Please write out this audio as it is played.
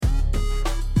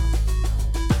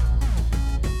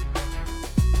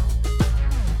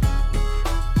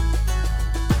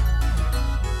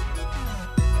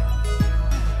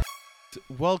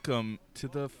welcome to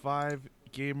the Five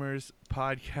Gamers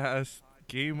podcast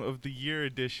Game of the Year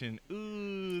edition.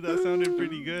 Ooh, that sounded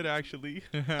pretty good, actually.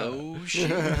 Oh shit!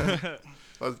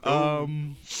 Let's go.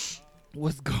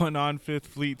 What's going on, Fifth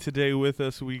Fleet? Today with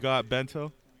us, we got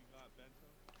Bento,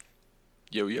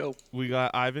 Yo. we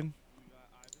got Ivan,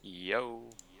 Yo.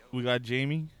 we got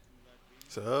Jamie,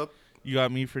 What's up? you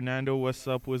got me, Fernando. What's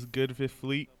up? What's good, Fifth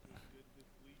Fleet?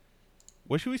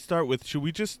 What should we start with? Should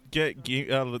we just get game?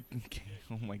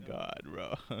 Oh my god,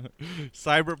 bro!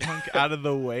 Cyberpunk out of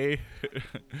the way.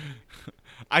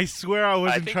 I swear I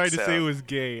wasn't trying to say it was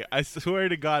gay. I swear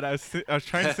to God, I was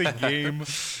trying to say game,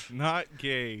 not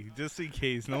gay, just in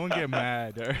case. No one get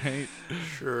mad, all right?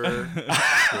 Sure.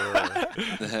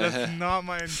 That's not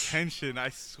my intention. I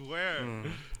swear.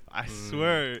 I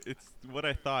swear. It's what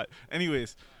I thought.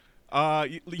 Anyways,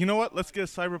 you know what? Let's get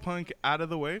Cyberpunk out of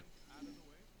the way.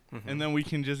 And then we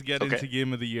can just get into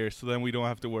Game of the Year, so then we don't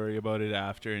have to worry about it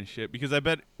after and shit. Because I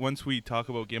bet once we talk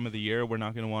about Game of the Year, we're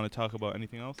not going to want to talk about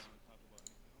anything else.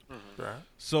 Right.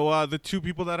 So the two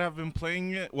people that have been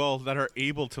playing it, well, that are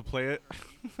able to play it,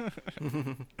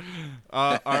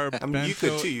 are I mean, you Bento.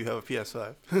 could too. You have a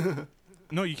PS5.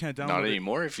 No, you can't download Not it.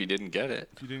 anymore. If you didn't get it,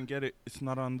 If you didn't get it, it's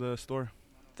not on the store.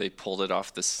 they pulled it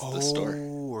off the store.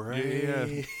 Oh, right.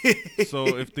 Yeah.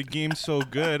 So if the game's so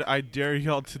good, I dare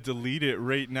y'all to delete it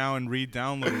right now and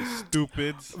re-download it,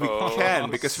 stupids. We can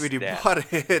because we already snap.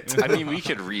 bought it. I mean, we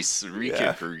could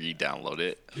re-download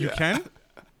it. You can?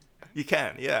 You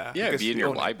can, yeah. Yeah, it'd because be in you your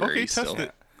own it. library Okay, still. test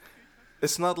it.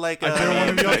 It's not like I dare one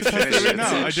of y'all to test it right finished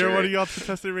now. it, I sure. dare one of y'all to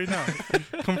test it right now.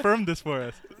 Confirm this for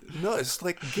us. no, it's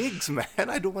like gigs, man.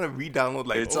 I don't want to re-download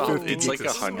like It's 50 it's like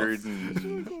gigs of stuff.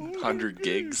 100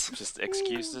 gigs. Just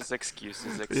excuses.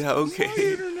 Yeah, My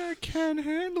okay. internet can't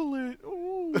handle it.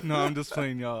 Ooh. No, I'm just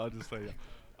playing y'all.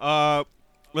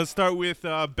 Let's start with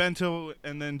Bento,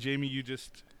 and then Jamie, you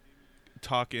just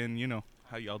talk in, you know,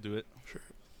 how y'all do it.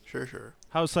 Sure.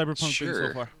 How's Cyberpunk been Sure.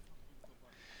 so far?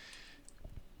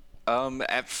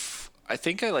 I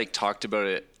think I talked about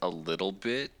it a little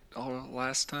bit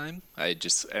last time. I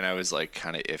was like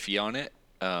kind of iffy on it.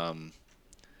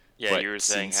 Yeah, But you were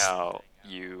saying since- how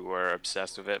you were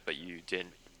obsessed with it, but you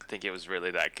didn't think it was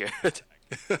really that good.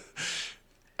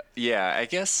 Yeah, I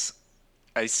guess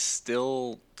I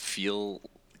still feel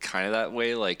kind of that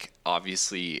way. Like,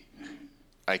 obviously,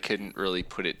 I couldn't really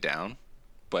put it down,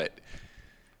 but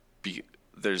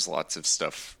there's lots of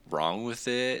stuff wrong with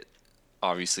it.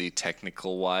 Obviously,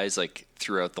 technical wise, like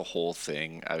throughout the whole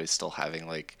thing, I was still having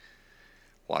like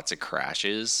lots of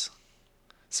crashes.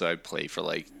 So I'd play for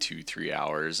like 2-3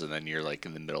 hours, and then you're like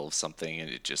in the middle of something, and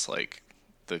it just like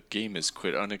the game has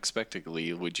quit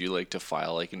unexpectedly. Would you like to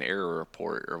file like an error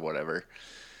report or whatever?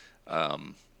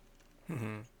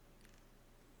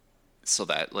 So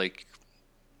that like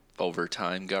over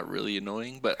time got really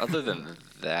annoying. But other than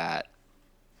that,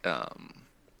 I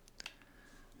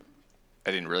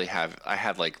didn't really I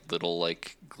had like little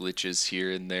like glitches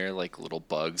here and there, like little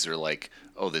bugs, or like,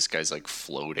 oh, this guy's like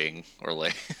floating, or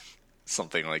like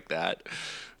something like that.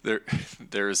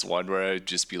 There was one where I'd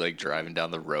just be like driving down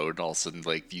the road, and all of a sudden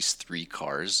like these 3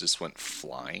 cars just went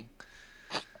flying.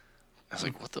 I was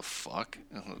like, what the fuck?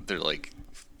 They're like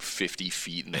 50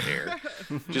 feet in the air.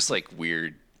 Just like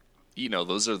weird,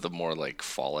 those are the more like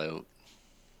Fallout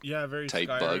Yeah, very type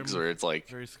Skyrim, bugs where it's like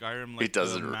very Skyrim. Like it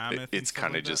doesn't. The mammoth and It's stuff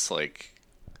kind of like that. just like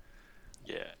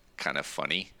Yeah. kind of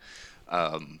funny.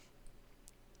 I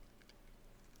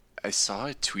saw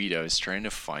a tweet. I was trying to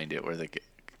find it where the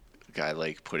guy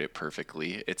like put it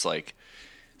perfectly. It's like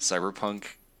Cyberpunk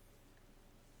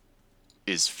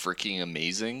is freaking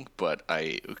amazing, but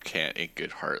I can't in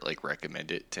good heart like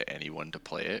recommend it to anyone to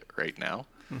play it right now,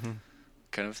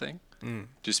 kind of thing.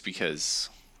 Just because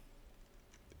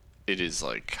it is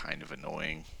like kind of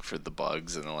annoying for the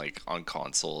bugs, and like on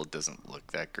console it doesn't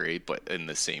look that great, but in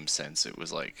the same sense it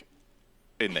was like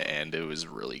in the end it was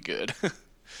really good.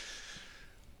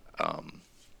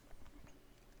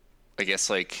 I guess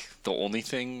like the only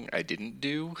thing I didn't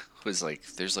do was like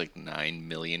there's like 9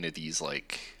 million of these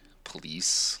like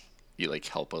police, you like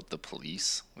help out the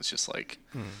police. It's just like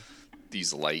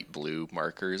these light blue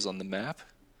markers on the map.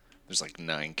 There's like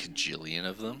 9 kajillion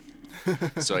of them.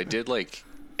 So I did like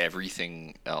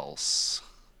everything else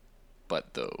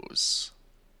but those,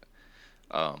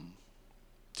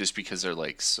 just because they're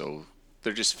like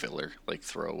they're just filler, like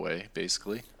throwaway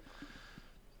basically.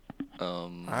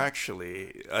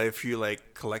 Actually, if you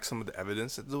like collect some of the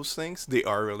evidence of those things, they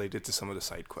are related to some of the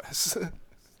side quests.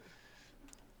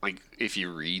 Like if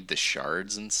you read the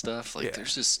shards and stuff, like Yeah.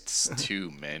 there's just too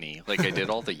many. Like I did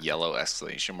all the yellow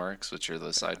exclamation marks, which are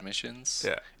the side missions.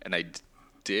 Yeah. And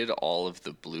did all of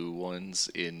the blue ones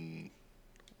in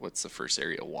what's the first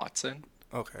area, Watson.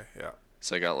 Okay, yeah.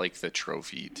 So I got like the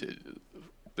trophy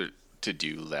to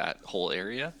do that whole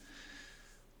area.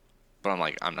 But I'm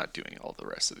like, I'm not doing all the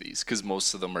rest of these because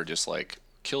most of them are just like,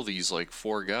 kill these like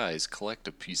 4 guys, collect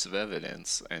a piece of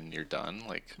evidence, and you're done.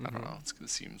 Like, I don't know, it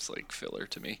seems like filler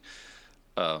to me.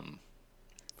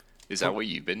 Is that what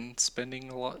you've been spending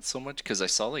a lot so much? Because I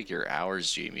saw like your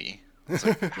hours, Jamie. I was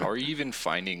like, how are you even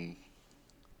finding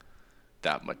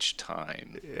that much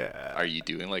time? Yeah. Are you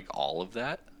doing like all of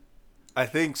that? I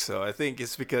think so. I think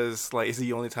it's because like it's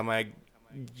the only time I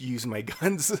use my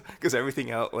guns because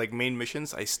everything else, like main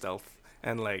missions, I stealth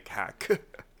and like hack.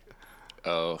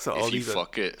 Oh, So if all you these are-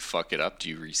 fuck it up, do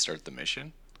you restart the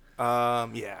mission?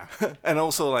 Yeah. And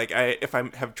also like if I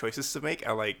have choices to make,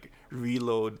 I like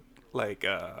reload like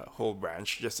a whole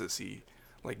branch just to see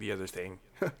like the other thing.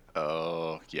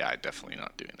 Oh, yeah, definitely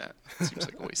not doing that. Seems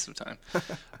like a waste of time.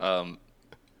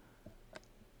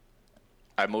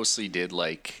 I mostly did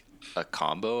like a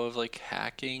combo of like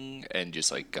hacking and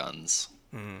just like guns.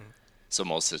 So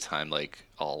most of the time, like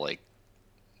I'll like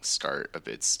start a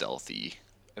bit stealthy,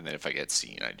 and then if I get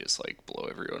seen, I just like blow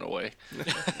everyone away.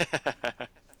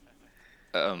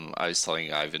 I was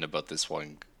telling Ivan about this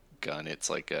one gun. It's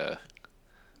like a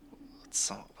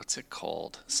what's it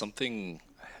called? Something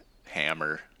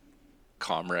hammer.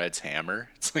 Comrade's hammer.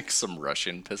 It's like some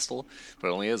Russian pistol, but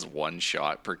it only has 1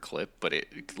 shot per clip, but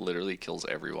it literally kills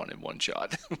everyone in 1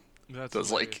 shot. That's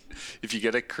Does like, if you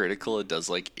get a critical, it does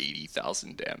like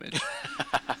 80,000 damage.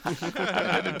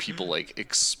 And then people like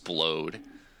explode.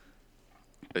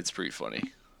 It's pretty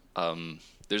funny.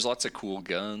 There's lots of cool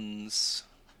guns,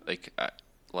 like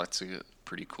lots of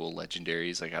pretty cool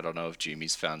legendaries. Like I don't know if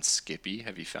Jamie's found Skippy.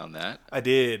 Have you found that? I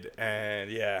did,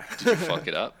 and yeah. Did you fuck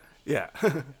it up? Yeah.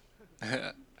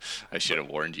 I should have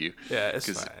warned you. Yeah, it's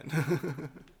 'Cause fine.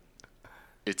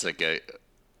 it's like a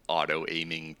auto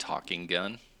aiming talking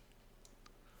gun.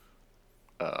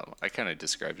 I kind of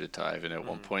described it to Ivan at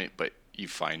one point, but you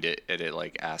find it and it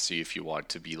like asks you if you want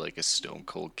to be like a stone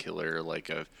cold killer, like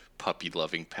a puppy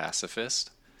loving pacifist.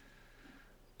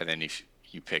 And then if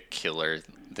you pick killer,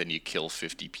 then you kill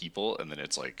 50 people, and then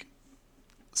it's like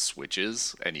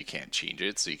switches and you can't change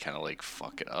it, so you kind of like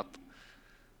fuck it up.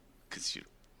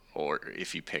 Or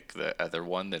if you pick the other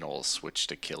one, then it'll switch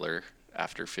to killer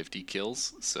after 50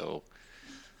 kills. So,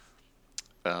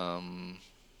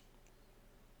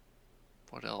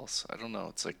 what else? I don't know.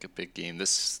 It's like a big game.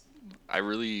 I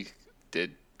really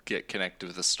did get connected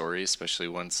with the story, especially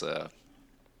once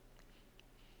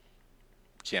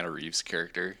Keanu Reeves'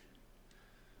 character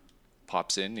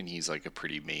pops in, and he's like a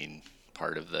pretty main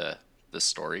part of the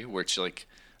story, which like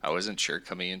I wasn't sure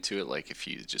coming into it, like if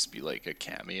he'd just be like a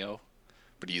cameo,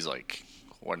 but he's like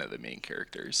one of the main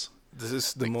characters. This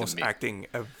is the Like most acting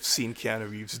I've seen Keanu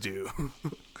Reeves do.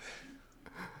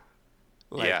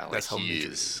 Yeah, like that's how he major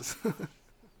it is.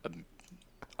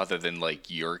 Other than like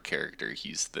your character,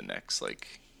 he's the next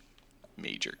like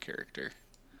major character.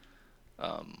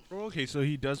 Okay, so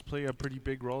he does play a pretty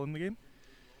big role in the game.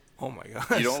 Oh my god.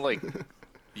 You don't like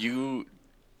you.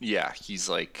 Yeah, he's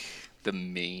like the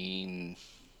main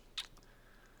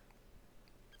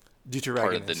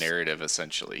part of the narrative,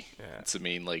 essentially. Yeah. It's the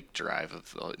main like drive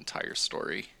of the entire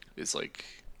story is like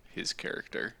his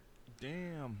character.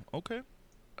 Damn. Okay.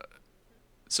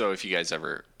 So if you guys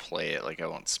ever play it, like I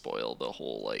won't spoil the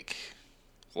whole like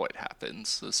what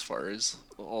happens as far as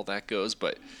all that goes,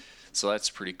 but so that's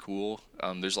pretty cool.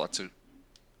 There's lots of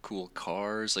cool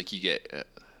cars. Like you get,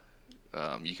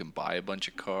 you can buy a bunch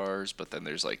of cars, but then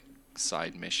there's like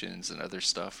side missions and other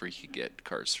stuff where you can get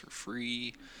cars for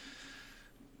free.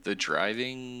 The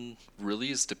driving really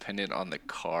is dependent on the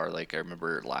car. Like I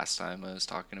remember last time I was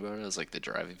talking about it, I was like the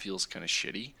driving feels kind of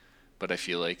shitty, but I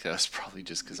feel like that's probably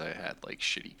just because I had like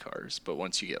shitty cars. But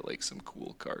once you get like some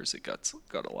cool cars, it got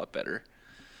a lot better.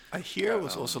 I hear it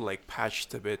was also like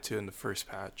patched a bit too in the first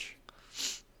patch.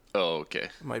 Oh, okay.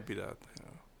 It might be that. You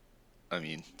know. I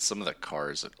mean, some of the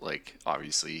cars, like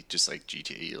obviously, just like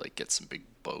GTA, you like get some big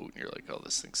boat, and you're like, oh,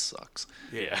 this thing sucks.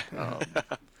 Yeah.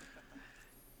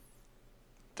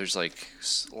 There's like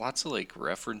lots of like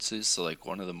references. So like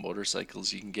one of the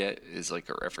motorcycles you can get is like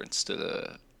a reference to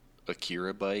the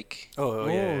Akira bike. Oh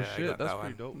yeah, I shit, got that's that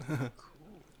pretty one. dope.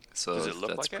 So Does it look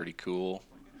that's like it? pretty cool.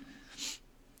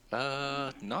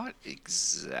 Not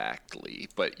exactly,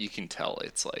 but you can tell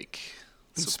it's like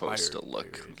supposed to Inspired,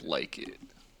 look maybe. like it.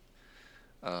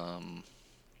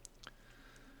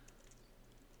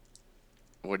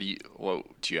 What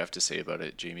do you have to say about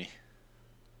it, Jamie?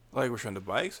 Like which one, the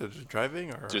bikes or the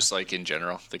driving or Just like in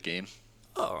general, the game.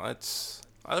 Oh, it's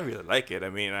I really like it. I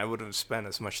mean, I wouldn't spend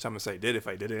as much time as I did if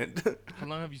I didn't. How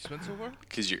long have you spent so far?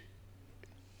 Because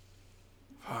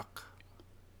Fuck.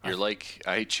 you're like,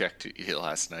 I checked it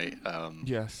last night.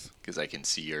 Yes. Because I can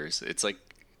see yours. It's like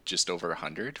just over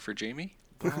 100 for Jamie,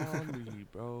 Golly,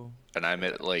 bro. and I'm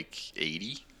at like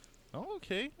 80. Oh,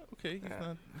 okay. Okay.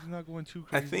 Yeah. He's not going too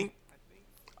I crazy.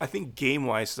 think game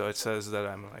wise though, it says that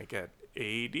I'm like at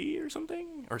 80 or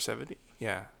something or 70.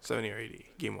 Yeah, 70 or 80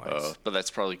 game wise. But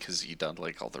that's probably because you done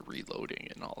like all the reloading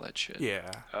and all that shit.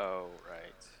 Yeah. Oh,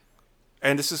 right.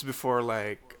 And this is before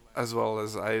like as well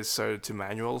as I started to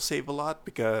manual save a lot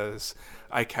because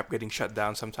I kept getting shut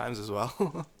down sometimes as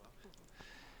well.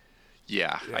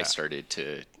 Yeah, I Yeah. started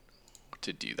to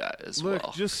do that as Look,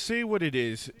 well. just say what it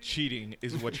is. Cheating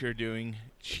is what you're doing.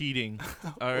 Cheating.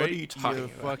 All right? What are you talking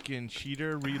about? fucking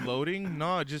cheater reloading?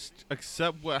 No, just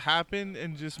accept what happened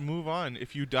and just move on.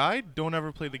 If you died, don't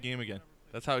ever play the game again.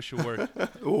 That's how it should work.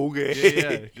 Okay.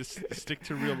 Yeah. Just stick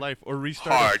to real life or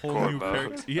restart a whole Hardcore new mode.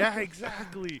 character. Yeah,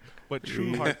 exactly. But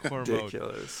true hardcore mode.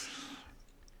 Ridiculous.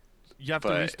 You have to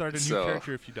But, restart a new so-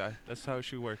 character if you die. That's how it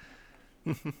should work.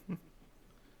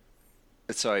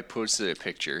 So I posted a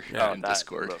picture Yeah. in that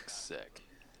Discord. looks sick.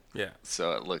 Yeah.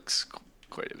 So it looks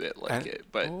quite a bit like And- it,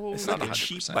 but Oh, It's not like a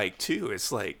 100%. cheap bike too.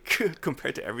 It's like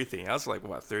compared to everything else, like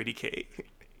what 30K.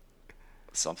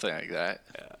 Something like that.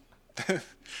 Yeah.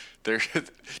 There,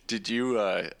 did you?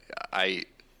 I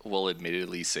will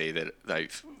admittedly say that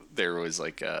there was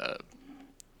like a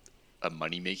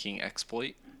money making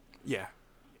exploit. Yeah.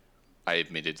 I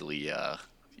admittedly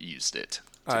used it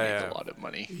to I, make a lot of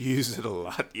money. Use it a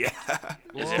lot. Yeah.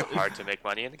 Is it hard to make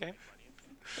money in the game?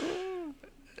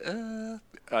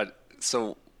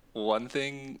 So one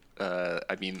thing,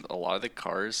 I mean, a lot of the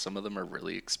cars, some of them are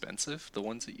really expensive. The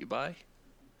ones that you buy.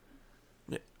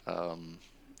 Yeah.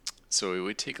 So it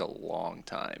would take a long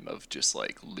time of just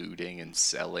like looting and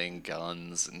selling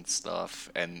guns and stuff,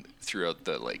 and throughout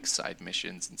the like side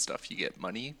missions and stuff, you get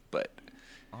money. But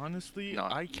Honestly,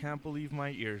 Not- I can't believe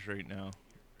my ears right now.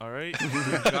 All right?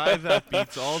 The guy that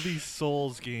beats all these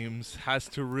Souls games has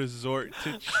to resort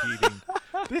to cheating.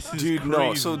 This is Dude, crazy.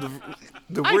 no. So the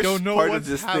I worst don't know part what's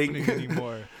of this happening thing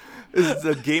anymore. is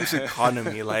the game's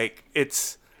economy. Like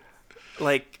it's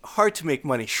like hard to make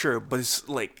money, sure, but it's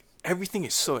like everything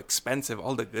is so expensive.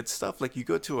 All the good stuff, like you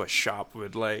go to a shop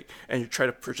with like, and you try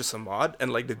to purchase a mod,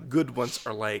 and like the good ones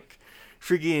are like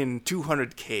friggin'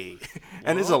 200K,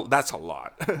 and that's a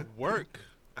lot. Work,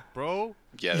 bro.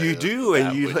 yeah, You do, and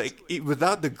that you was- like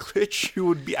without the glitch, you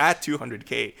would be at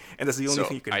 200K, and that's the only So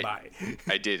thing you can buy.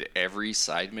 I did every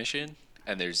side mission,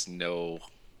 and there's no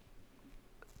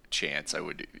chance I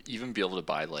would even be able to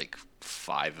buy like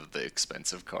 5 of the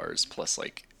expensive cars, plus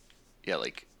like, yeah,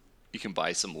 like you can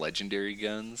buy some legendary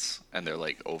guns, and they're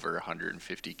like over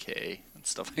 150K and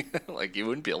stuff like that. Like you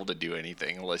wouldn't be able to do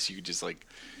anything unless you just like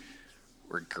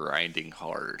were grinding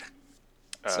hard.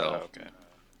 So Okay.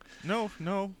 No.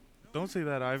 Don't say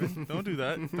that, Ivan. Don't do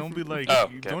that. Don't be like, Oh,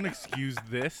 okay. don't excuse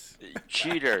this.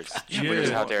 Cheaters. Yeah. Cheaters,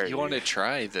 how dare you want to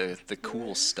try the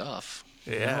cool stuff.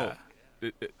 Yeah.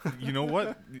 You know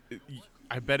what?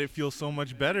 I bet it feels so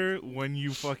much better when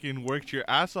you fucking worked your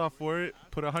ass off for it,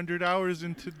 put 100 hours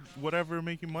into whatever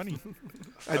making money.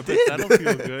 I bet did. that'll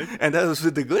feel good. And that was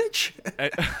with the glitch.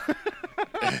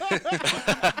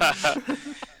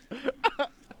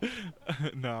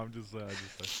 No, I'm just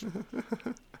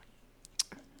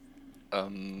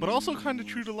but also kind of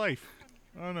true to life.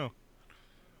 I don't know.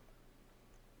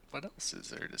 What else is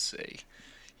there to say?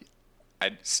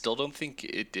 I still don't think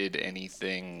it did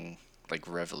anything like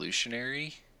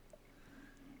revolutionary.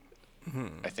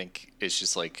 I think it's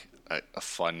just like a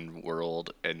fun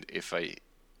world, and if I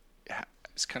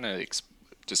was kind of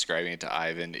describing it to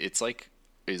Ivan, it's like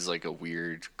is like a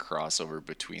weird crossover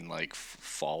between like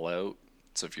Fallout.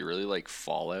 So if you really like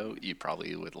Fallout, you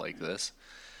probably would like this,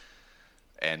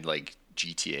 and like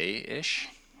GTA-ish.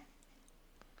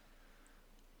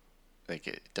 Like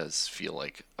it does feel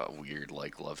like a weird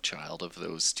like love child of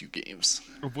those two games.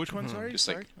 Which one? Sorry, Just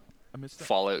like I missed that.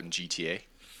 Fallout and GTA.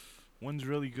 One's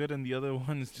really good and the other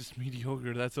one's just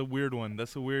mediocre. That's a weird one.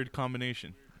 That's a weird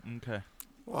combination. Okay.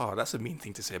 Wow, that's a mean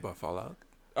thing to say about Fallout.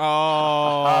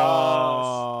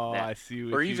 Oh, snap. I see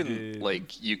what Or you even did.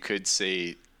 like you could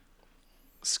say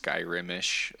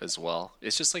Skyrim-ish as well.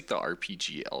 It's just like the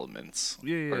RPG elements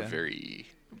Yeah. are very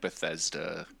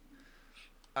Bethesda.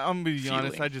 I'm gonna be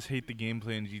honest. feeling. I just hate the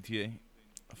gameplay in GTA.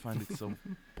 I find it so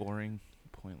boring,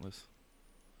 pointless.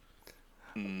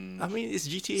 I mean, it's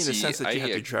GTA in the See, sense that you I have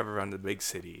to ag- drive around the big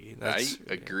city. I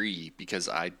agree because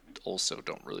I also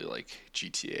don't really like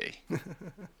GTA,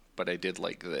 but I did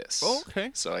like this. Oh,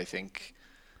 okay. So I think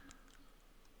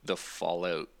the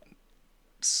Fallout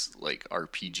like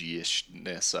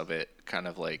RPG-ishness of it kind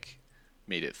of like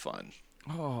made it fun.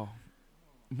 Oh,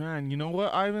 man, you know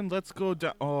what, Ivan? Let's go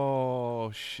down.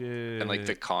 Oh, shit. And like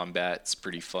the combat's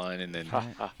pretty fun, and then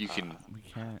you can, We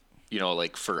can't. you know,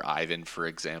 like for Ivan, for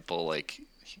example, like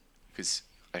because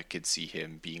I could see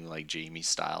him being like Jamie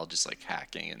style, just like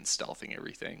hacking and stealthing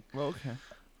everything. Well, okay.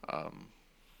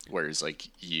 Whereas like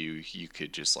you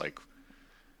could just like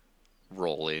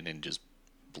roll in and just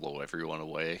blow everyone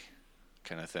away,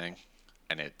 kind of thing.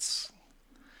 And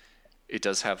it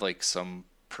does have like some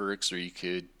perks where you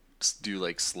could do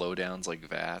like slowdowns, like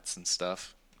VATs and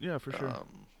stuff. Yeah, for sure.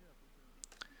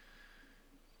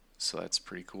 So that's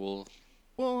pretty cool.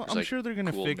 Well, There's, I'm like, sure they're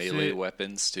gonna cool fix melee it,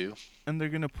 weapons too. and they're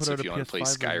gonna put So out if a you want to play PS5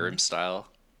 version, Skyrim right? style,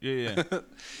 Yeah.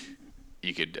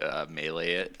 you could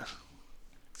melee it.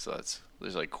 So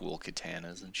there's like cool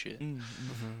katanas and shit.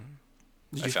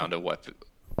 I found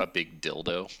a big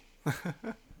dildo.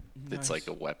 It's like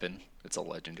a weapon. It's a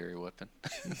legendary weapon.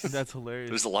 That's hilarious.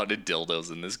 There's a lot of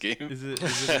dildos in this game. Is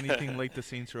it anything like the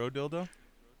Saints Row dildo?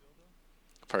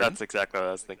 Pardon? That's exactly what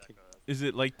I was thinking. Is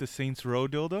it like the Saints Row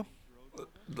dildo?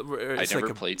 I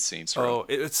never played Saints Row.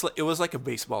 Oh, it was like a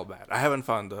baseball bat. I haven't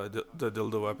found the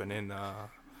dildo weapon in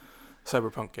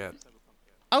Cyberpunk yet.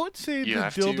 I would say You the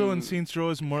have dildo in to- Saints Row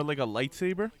is more like a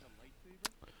lightsaber,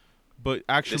 but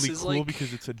actually This is cool like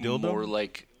because it's a dildo. more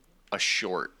like a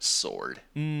short sword.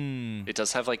 It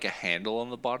does have like a handle on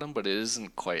the bottom, but it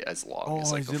isn't quite as long Oh,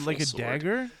 as like is a it full like a sword.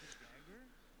 dagger?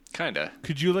 Kinda.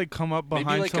 Could you like come up Maybe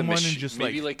behind like someone a and just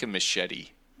maybe like a machete.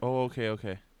 Oh,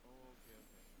 okay.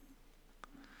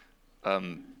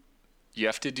 You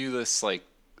have to do this like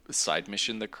side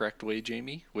mission the correct way,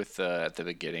 Jamie, with at the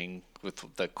beginning with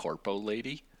the corpo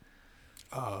lady.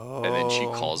 Oh. And then she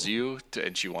calls you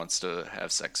and she wants to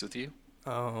have sex with you.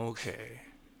 Oh, okay.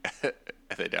 And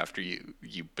then after you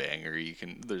bang her,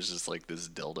 there's just like this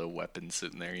dildo weapon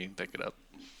sitting there. You can pick it up.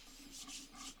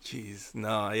 Jeez,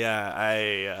 no, yeah,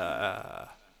 I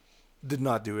did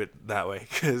not do it that way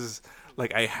because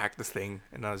like I hacked this thing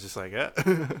and I was just like,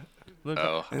 Look,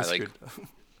 Oh, I it's like good.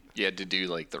 you had to do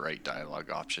like the right dialogue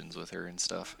options with her and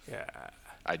stuff. Yeah.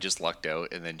 I just lucked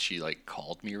out, and then she like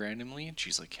called me randomly, and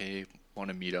she's like, "Hey, want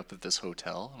to meet up at this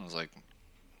hotel?" And I was like,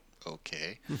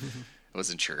 "Okay." I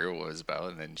wasn't sure what it was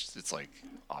about, and then it's like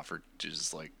offered to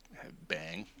just like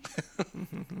bang.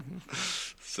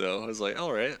 So I was like,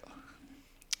 "All right."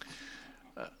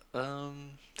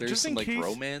 There's Just some in like case-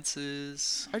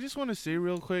 romances. I just want to say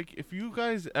real quick, if you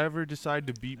guys ever decide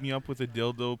to beat me up with a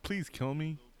dildo, please kill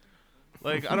me.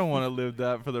 Like, I don't want to live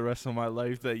that for the rest of my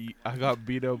life that I got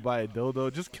beat up by a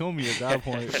dildo. Just kill me at that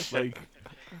point. Like,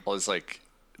 I'll just like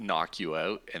knock you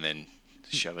out and then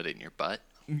shove it in your butt.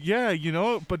 yeah,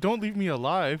 but don't leave me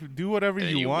alive. Do whatever And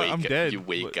then you want. I'm dead. You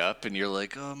wake up and you're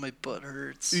like, "Oh, my butt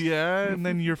hurts." Yeah, and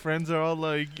then your friends are all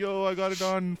like, "Yo, I got it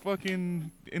on fucking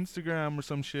Instagram or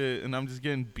some shit," and I'm just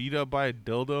getting beat up by a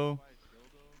dildo.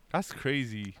 That's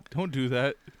crazy. Don't do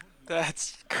that.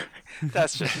 That's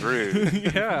just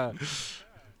rude. Yeah.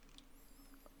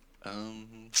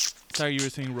 Sorry, you were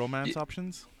saying romance Ye-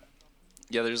 options?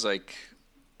 Yeah, there's like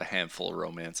a handful of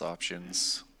romance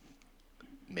options,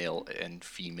 male and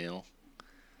female.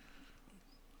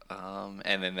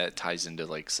 And then that ties into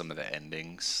like some of the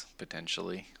endings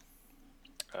potentially.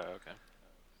 Oh, okay.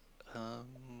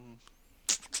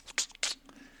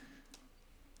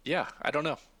 Yeah, I don't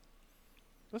know.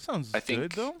 That sounds I think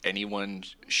good, though. anyone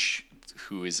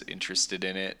who is interested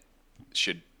in it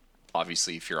should,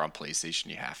 obviously, if you're on PlayStation,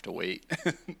 you have to wait.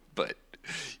 But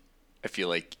I feel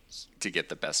like to get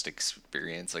the best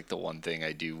experience, like the one thing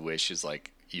I do wish is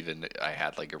like even I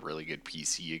had like a really good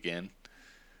PC again.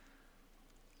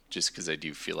 Just because I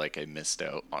do feel like I missed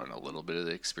out on a little bit of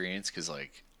the experience. Because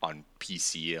like on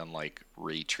PC, on like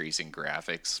ray tracing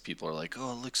graphics, people are like,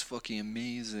 "Oh, it looks fucking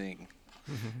amazing."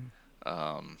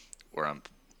 Where on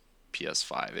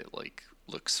PS5, it like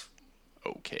looks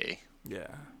okay. Yeah.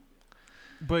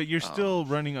 But you're still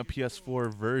running a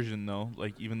PS4 version, though.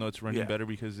 Like, even though it's running Yeah. better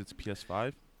because it's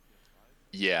PS5.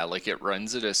 Yeah, like it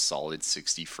runs at a solid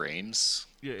 60 frames.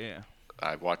 Yeah.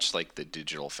 I watched like the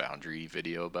Digital Foundry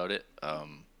video about it.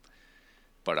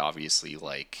 But obviously,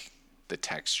 like the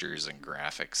textures and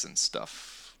graphics and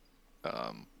stuff,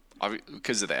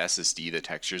 because of the SSD, the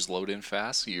textures load in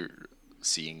fast. You're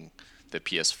seeing the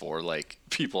PS4, like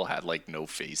people had like no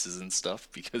faces and stuff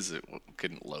because it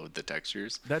couldn't load the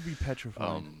textures. That'd be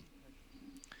petrifying.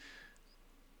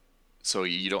 So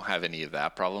you don't have any of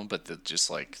that problem, but just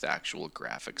like the actual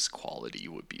graphics quality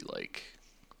would be like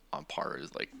on par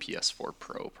with like PS4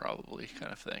 Pro probably,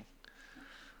 kind of thing.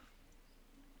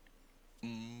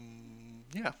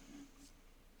 Yeah.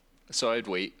 So I'd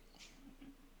wait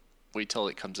till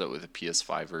it comes out with a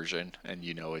PS5 version, and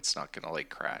it's not gonna like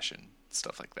crash and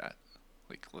stuff like that.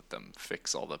 Like let them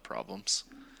fix all the problems.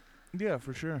 Yeah,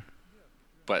 for sure.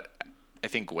 But I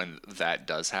think when that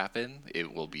does happen,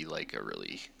 it will be like a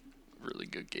really, really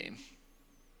good game.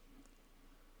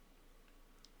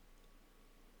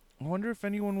 I wonder if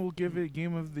anyone will give it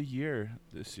Game of the Year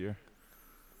this year.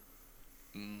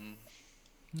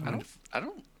 I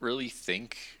don't really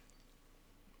think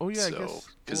Oh yeah, I so, guess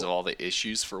because of all the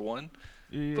issues for one.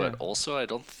 yeah. But also, I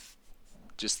don't.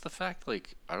 Just the fact,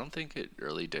 like, I don't think it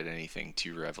really did anything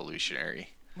too revolutionary.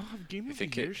 Well, have Game I of the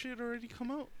think Year it- shit already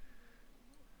come out?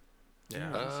 Yeah.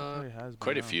 I guess it probably has by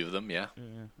Quite a now. few of them, yeah. Yeah.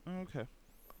 Oh, okay.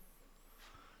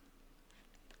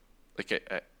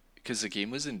 Like, because the game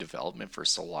was in development for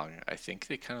so long, I think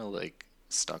they kind of like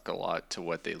stuck a lot to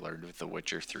what they learned with The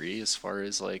Witcher 3 as far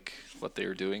as like what they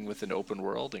were doing with an open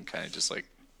world, and kind of just like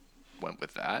went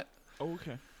with that. Oh,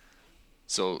 okay.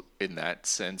 So in that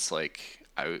sense, like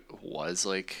I was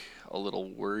like a little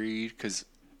worried because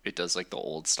it does like the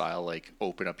old style, like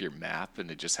open up your map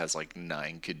and it just has like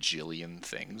 9 gajillion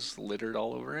things littered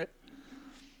all over it.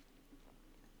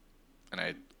 And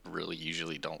I really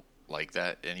usually don't like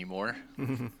that anymore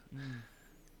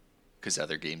because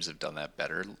other games have done that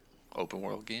better, open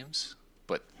world games.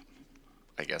 But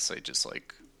I guess I just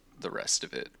like the rest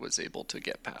of it was able to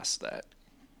get past that.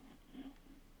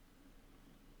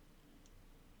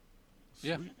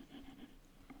 Yeah. Sweet.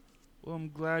 Well, I'm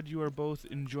glad you are both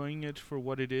enjoying it for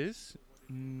what it is.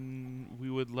 We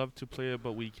would love to play it,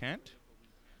 but we can't.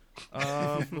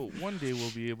 But one day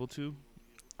we'll be able to.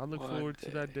 I look One forward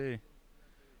to that day. day.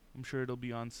 I'm sure it'll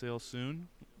be on sale soon,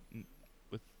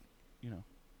 with, with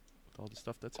all the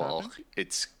stuff that's Well, happened.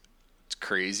 it's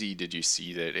crazy. Did you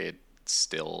see that it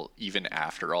still, even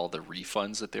after all the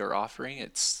refunds that they were offering,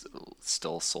 it's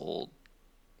still sold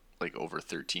like over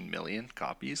 13 million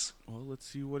copies? Well, let's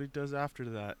see what it does after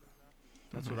that.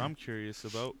 That's what I'm curious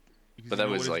about. Because But you that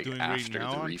know was, what it's like, doing after right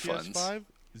now the on refunds. PS5?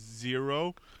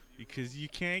 0, because you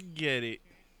can't get it.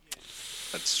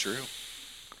 That's true.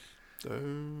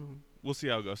 We'll see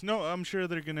how it goes. No, I'm sure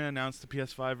they're gonna announce the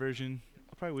PS5 version.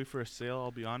 I'll probably wait for a sale,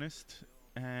 I'll be honest.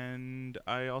 And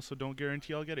I also don't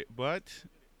guarantee I'll get it. But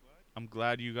I'm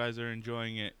glad you guys are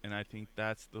enjoying it, and I think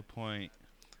that's the point.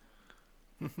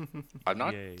 I'm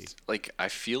not Yay. like, I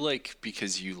feel like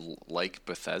because you like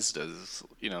Bethesda's,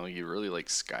 you really like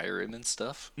Skyrim and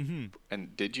stuff. Mm-hmm.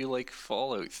 And did you like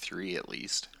Fallout 3 at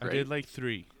least? I Right? did like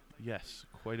 3. Yes,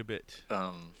 quite a bit.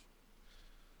 I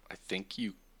think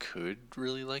you could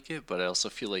really like it, but I also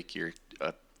feel like your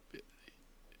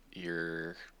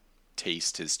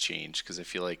taste has changed, because I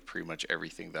feel like pretty much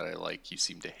everything that I like you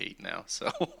seem to hate now.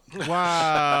 So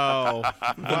Wow.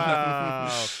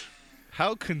 Wow.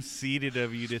 How conceited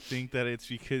of you to think that it's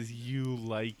because you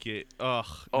like it. Ugh.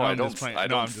 oh, No, I I'm don't just playing. I No,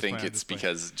 don't I'm just think playing, I'm it's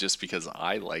just playing. because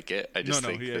I like it. I just no,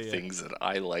 think yeah, the yeah. things that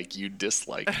I like you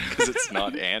dislike, because it's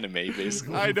not anime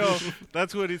basically. I know.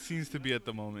 That's what it seems to be at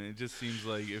the moment. It just seems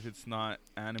like if it's not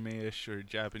anime-ish or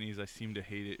Japanese, I seem to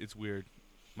hate it. It's weird.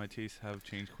 My tastes have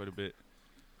changed quite a bit.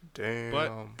 Damn.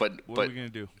 But What are but we going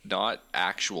to do? not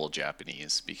actual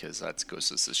Japanese, because that's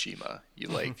Ghost of Tsushima. You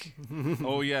like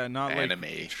Oh, yeah, not Anime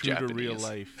like true to real Japanese.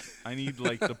 life. I need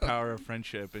like the power of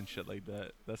friendship and shit like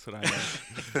that. That's what I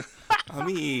need. I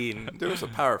mean, there was a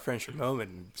power of friendship moment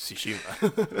in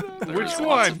Tsushima. There's Which lots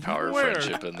one? of power Where?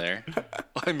 friendship in there.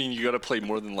 I mean, you got to play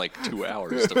more than like 2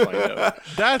 hours to find out.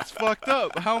 That's fucked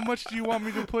up. How much do you want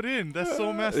me to put in? That's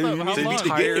so messed up. You How need long?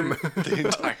 to game. The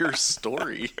entire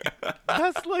story.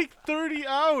 That's like 30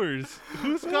 hours.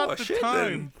 Who's got Oh, the shit,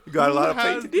 time? then. You got a Who lot of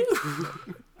play has to the-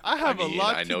 do. I have I mean, a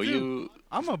lot I know to do. you.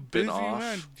 I'm a busy off.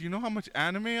 man. Do you know how much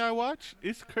anime I watch?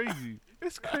 It's crazy.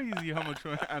 It's crazy how much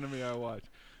anime I watch.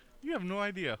 You have no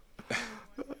idea. Oh,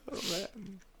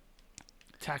 man.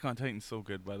 Attack on Titan's so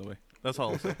good, by the way. That's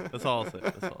all I'll say. That's all I'll say.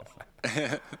 That's all I'll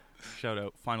say. Shout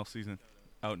out. Final season.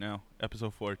 Out now.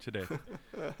 Episode 4 today.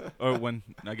 Or when,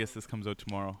 I guess this comes out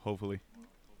tomorrow, hopefully.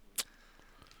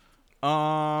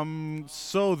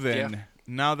 So then, Yeah.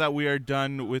 now that we are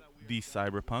done with the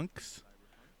Cyberpunks,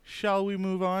 shall we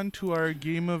move on to our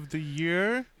game of the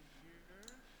year?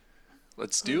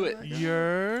 Let's do it.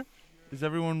 Is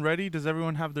everyone ready? Does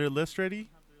everyone have their list ready?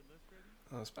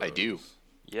 I do.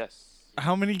 Yes.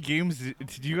 How many games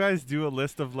did you guys do a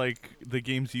list of like the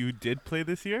games you did play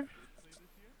this year?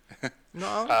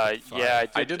 No. Yeah,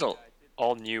 I did a.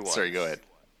 all new ones. Sorry, go ahead.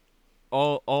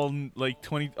 All like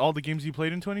 20 all the games you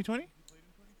played in 2020?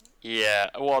 Yeah,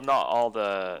 well, not all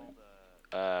the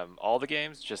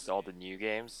games, just all the new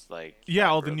games. Like Yeah, that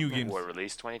all the new games. were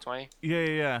released 2020.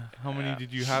 Yeah. How many Yeah.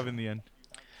 did you have in the end?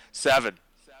 7.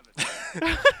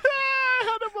 I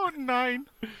had about 9.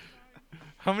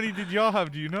 How many did y'all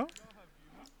have? Do you know?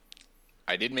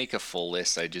 I didn't make a full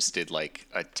list. I just did like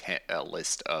a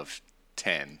list of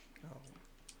 10.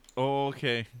 Oh,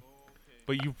 okay.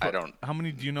 But I don't. How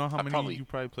many do you know? How I many probably- you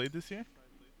probably played this year?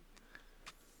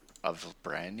 Of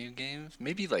brand new games,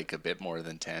 maybe like a bit more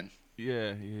than 10.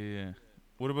 Yeah.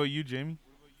 What about you, Jamie?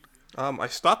 I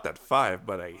stopped at 5,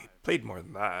 but I played more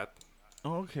than that.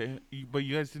 Oh, okay. But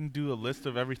you guys didn't do a list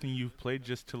of everything you've played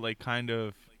just to like kind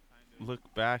of look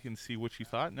back and see what you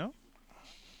thought? No.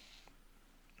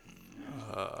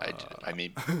 I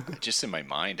mean, just in my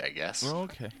mind, I guess. Oh,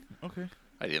 okay.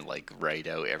 I didn't like write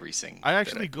out everything. I that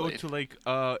actually go played. to like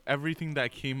everything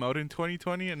that came out in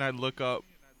 2020, and I look up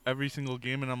every single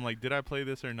game, and I'm like, did I play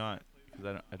this or not?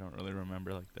 Because I don't really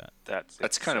remember like that.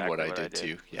 That's kind of what exactly I did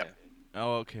too. Yeah.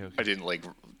 Oh, okay. I didn't like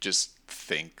just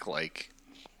think like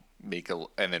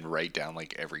and then write down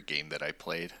like every game that I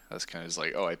played. I was kind of just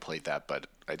like, oh, I played that, but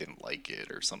I didn't like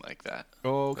it or something like that.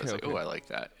 Oh, I okay. was like, oh, I like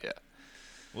that. Yeah.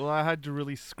 Well, I had to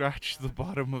really scratch the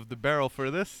bottom of the barrel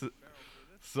for this.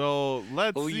 So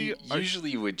let's Well, see. you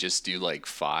usually would just do like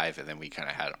 5, and then we kind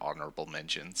of had honorable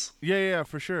mentions Yeah,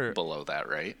 for sure. below that,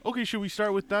 right? Okay, should we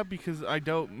start with that? Because I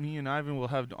doubt me and Ivan will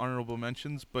have honorable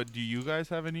mentions, but do you guys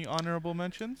have any honorable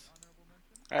mentions?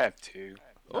 I have 2.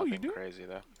 Oh, you Nothing do? crazy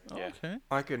though. Oh, Yeah. okay.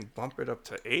 I can bump it up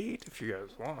to 8 if you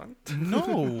guys want.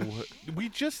 No, we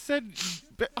just said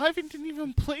Ivan didn't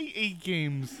even play 8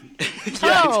 games.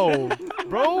 How,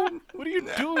 bro? What are you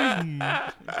doing?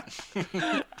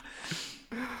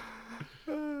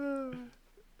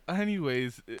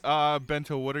 Anyways,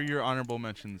 Bento, what are your honorable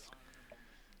mentions?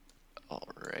 All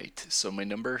right. So my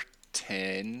number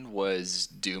 10 was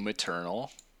Doom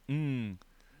Eternal. Because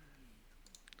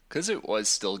it was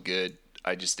still good.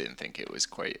 I just didn't think it was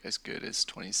quite as good as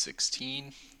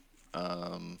 2016. Do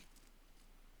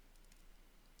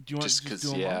you want Just to because,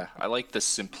 do 'em yeah, I like the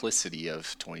simplicity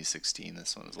of 2016.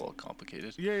 This one was a little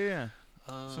complicated. all? Yeah.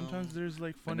 Sometimes there's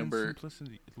like fun and number-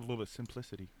 simplicity. A little bit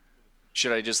simplicity.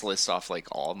 Should I just list off like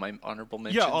all of my honorable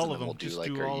mentions? all and of then we'll them. do Just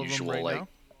like do our all of them usual right like now.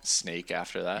 snake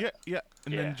after that? Yeah.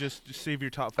 And Yeah. then just save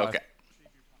your top 5. Okay.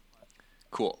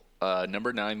 Cool.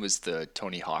 Number 9 was the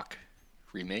Tony Hawk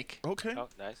remake. Okay. Oh,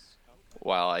 nice.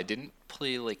 While I didn't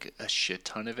play like a shit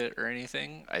ton of it or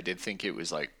anything, I did think it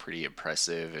was like pretty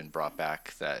impressive and brought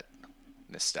back that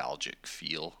nostalgic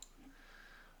feel.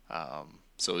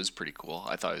 So it was pretty cool.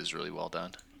 I thought it was really well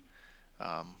done.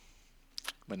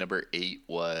 My number 8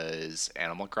 was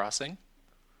Animal Crossing.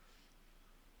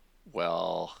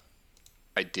 Well,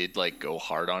 I did like go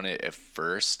hard on it at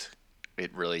first.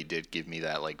 It really did give me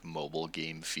that like mobile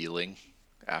game feeling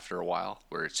after a while,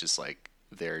 where it's just like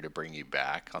there to bring you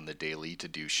back on the daily to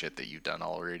do shit that you've done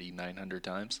already 900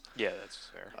 times, Yeah, that's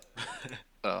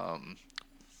fair.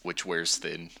 which wears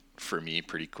thin for me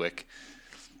pretty quick.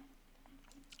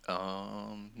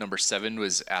 Number 7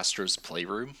 was Astro's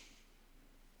Playroom,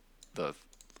 the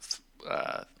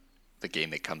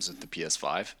game that comes with the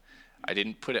PS5. I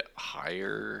didn't put it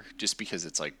higher just because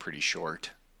it's like pretty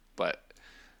short, but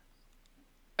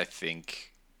I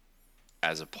think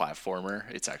as a platformer,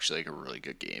 it's actually like a really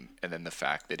good game. And then the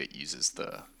fact that it uses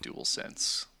the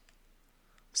DualSense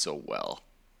so well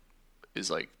is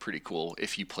like pretty cool.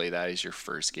 If you play that as your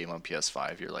first game on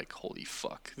PS5, you're like, holy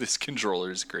fuck, this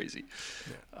controller is crazy.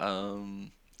 Yeah.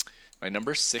 My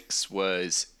number 6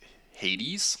 was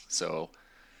Hades. So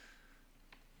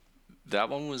that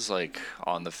one was like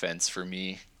on the fence for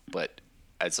me, but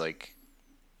as like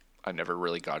I never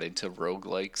really got into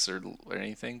roguelikes or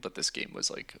anything, but this game was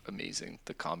like amazing.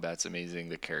 The combat's amazing,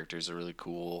 the characters are really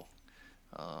cool.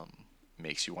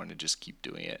 Makes you want to just keep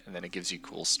doing it, and then it gives you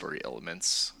cool story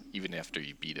elements even after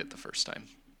you beat it the first time.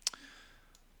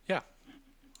 Yeah,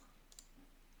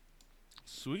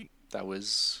 Sweet. that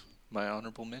was my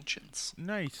honorable mentions.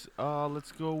 Nice.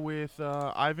 Let's go with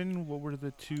Ivan. What were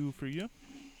the 2 for you?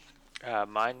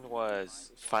 Mine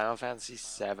was Final Fantasy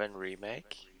VII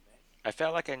Remake. I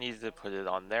felt like I needed to put it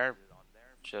on there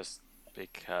just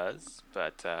because,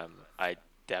 but I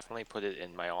definitely put it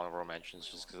in my honorable mentions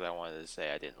just because I wanted to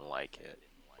say I didn't like it.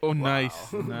 Oh,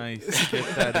 nice. Get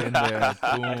that in there.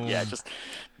 Boom. Yeah, just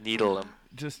needle them.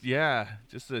 Just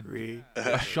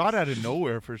a shot out of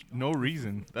nowhere for no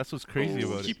reason. That's what's crazy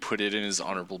about He it. put it in his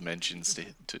honorable mentions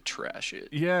to trash it.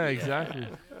 Yeah, exactly.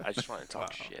 I just want to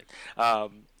talk shit.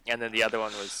 And then the other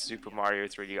one was Super Mario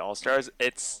 3D All Stars.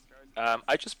 It's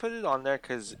I just put it on there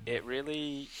because it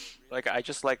really, like, I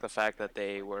just like the fact that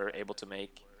they were able to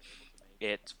make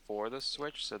it for the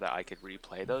Switch so that I could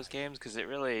replay those games, because it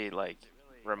really, like,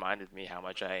 reminded me how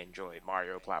much I enjoy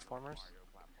Mario platformers.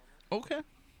 Okay.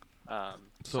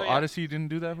 So yeah. Odyssey didn't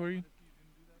do that for you?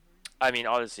 I mean,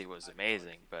 Odyssey was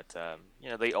amazing, but you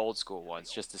know, the old school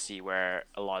ones, just to see where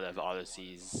a lot of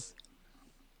Odyssey's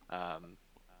um,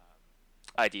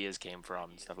 ideas came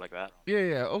from and stuff like that. Yeah,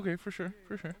 yeah. Okay, for sure,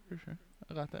 for sure, for sure.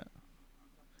 I got that.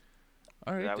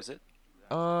 All right. That was it.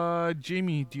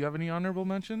 Jamie, do you have any honorable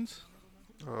mentions?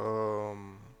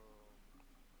 Um,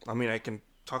 I mean, I can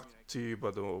talk to you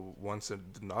about the ones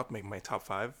that did not make my top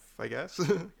 5, I guess.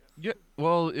 Yeah.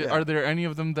 Well, Yeah. are there any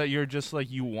of them that you're just like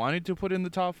you wanted to put in the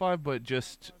top 5, but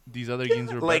just these other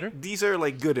games were like better? these are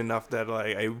like good enough that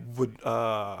like I would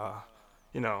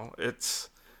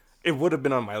it would have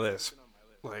been on my list.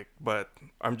 Like, but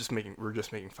we're just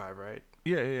making 5, right?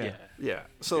 Yeah, yeah, yeah. Yeah. Yeah.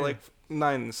 So Yeah. like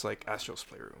 9 is like Astro's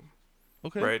Playroom.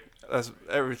 Okay. Right? As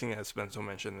everything has Benzo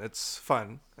mentioned, it's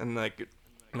fun and like it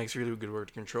makes really good with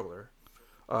the controller.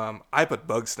 I put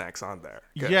Bug Snacks on there.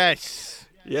 'Cause- Yes.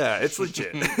 Yeah, it's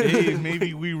legit. Hey,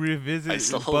 maybe we I revisit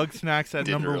still Bug Snacks at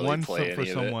didn't number really 1 play for any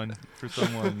of it. someone. For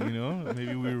someone, you know,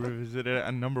 maybe we revisit it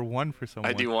at number 1 for someone.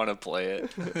 I do want to play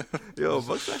it. Yo,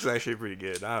 Bug Snacks is actually pretty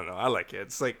good. I don't know. I like it.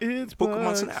 It's like It's Pokemon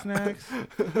Bug Snap. Snacks.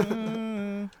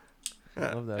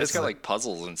 Yeah. Love that. It's got like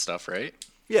puzzles and stuff, right?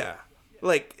 Yeah,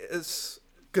 like it's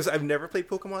because I've never played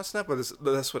Pokemon Snap, but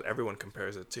that's what everyone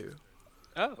compares it to.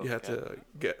 Oh, You have okay.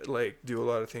 to do a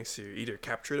lot of things to either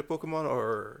capture the Pokemon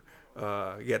or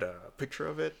get a picture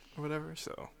of it or whatever.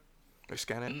 So or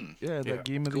scan it. Yeah, that Yeah,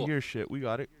 game of cool. the year shit. We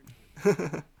got it.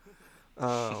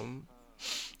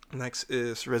 Next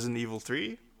is Resident Evil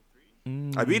 3.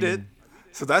 Mm. I beat it,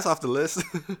 so that's off the list.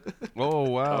 Oh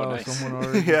wow! Oh, nice. Someone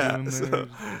already Yeah, doing so- their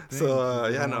so,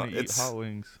 thing. yeah, I no, wanna eat it's- hot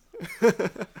wings.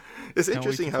 It's Can't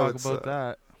interesting wait to how talk it's. about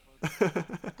that.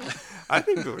 I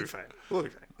think we'll be fine. We'll be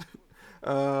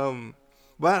fine.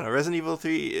 But I don't know, Resident Evil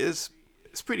 3 is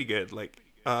pretty good. Like,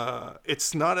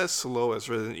 it's not as slow as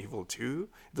Resident Evil 2.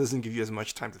 It doesn't give you as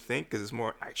much time to think because it's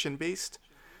more action based.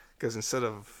 Because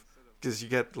because you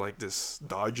get like this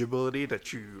dodge ability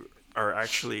that you are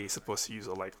actually supposed to use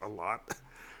like a lot.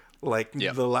 Like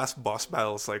Yep. the last boss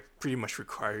battles like pretty much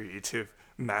require you to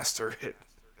master it.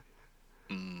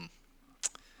 I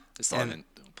still And-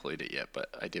 haven't played it yet, but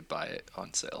I did buy it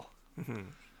on sale.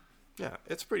 Yeah,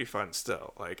 it's pretty fun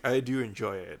still. Like I do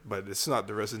enjoy it, but it's not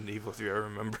the Resident Evil 3 I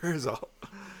remember is all.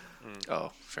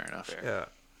 Oh, fair enough. Yeah.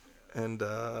 And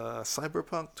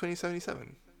Cyberpunk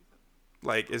 2077.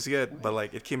 Like it's good, but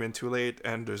like it came in too late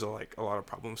and there's like a lot of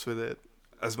problems with it.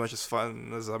 As much as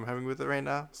fun as I'm having with it right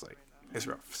now, it's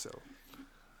rough. So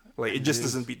like it just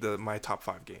doesn't beat my top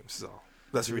 5 games. So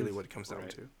that's really what it comes down Right.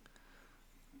 to.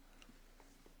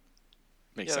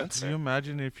 Makes Yeah, sense. Can you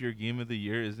imagine if your game of the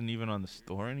year isn't even on the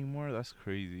store anymore? That's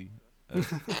crazy. That's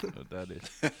what that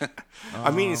is.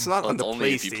 I mean, it's not Well, on it's the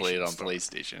only PlayStation. if you play it on store.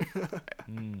 PlayStation.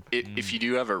 Mm, If you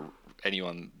do have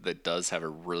anyone that does have a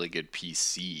really good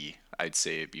PC, I'd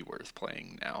say it'd be worth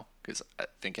playing now because I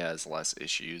think it has less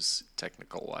issues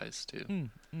technical wise too,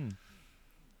 and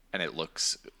it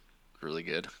looks really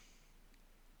good.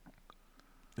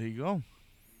 there you go.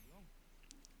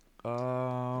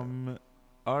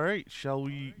 All right. Shall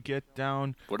we get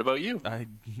down? What about you?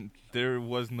 There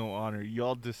was no honor.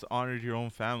 Y'all dishonored your own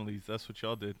families. That's what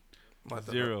y'all did. What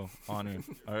the Zero honor.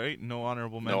 All right. No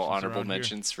honorable mentions. No honorable around here.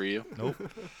 mentions for you. Nope.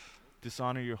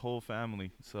 Dishonor your whole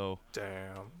family. So,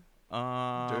 Damn.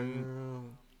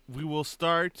 we will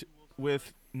start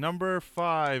with number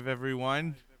 5,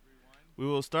 everyone. We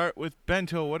will start with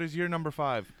Bento. What is your number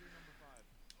 5?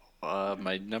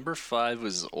 My number 5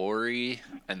 was Ori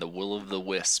and the Will of the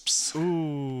Wisps.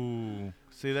 Ooh.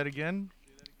 Say that again.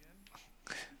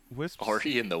 Wisps.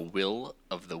 Ori and the Will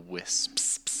of the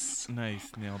Wisps.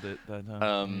 Nice. Nailed it that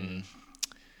time.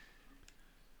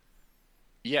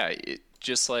 Yeah, it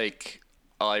just like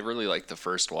I really liked the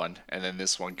first one, and then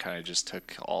this one kind of just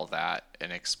took all that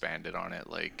and expanded on it.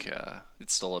 Like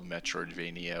it's still a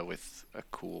Metroidvania with a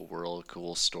cool world,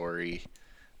 cool story,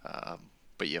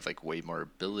 but you have like way more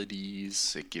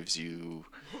abilities. It gives you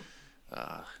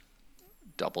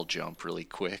double jump really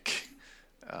quick,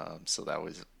 so that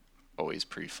was always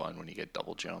pretty fun when you get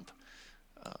double jump.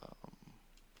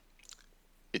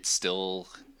 It still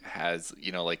has,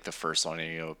 like the first one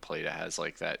played, it has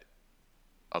like that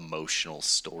emotional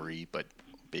story, but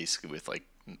basically with like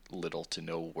little to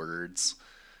no words.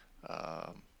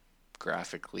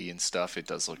 Graphically and stuff, it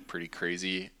does look pretty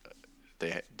crazy.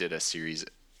 They did a Series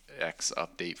X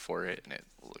update for it, and it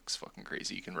looks fucking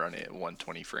crazy. You can run it at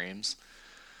 120 frames.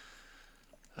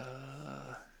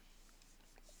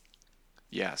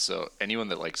 Yeah, so anyone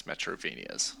that likes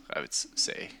Metroidvanias, I would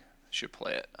say, should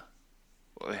play it.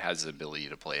 Well, it has the ability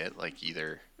to play it, like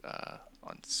either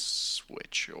on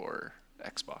Switch or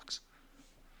Xbox.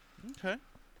 Okay.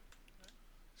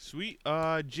 Sweet.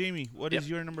 Jamie, what Yep. is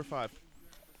your number 5?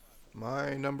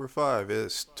 My number 5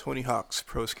 is Tony Hawk's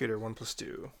Pro Skater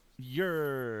 1+2.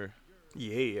 Your.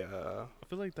 Yeah. I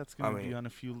feel like that's gonna I be mean- on a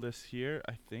few lists here.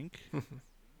 I think, but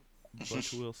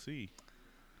we'll see.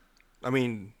 I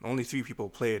mean, only 3 people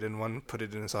played, and one put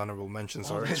it in his honorable mentions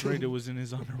Oh, already. that's right. It was in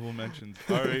his honorable mentions.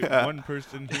 All right, one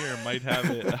person here might have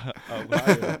it out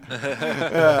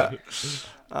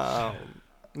higher.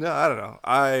 No, I don't know.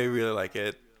 I really like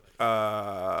it.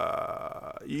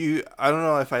 I don't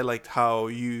know if I liked how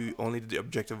you only did the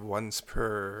objective once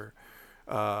per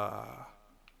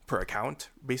account,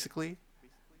 basically.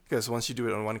 Because once you do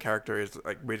it on one character, it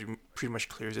like pretty much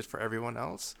clears it for everyone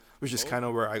else, which is kind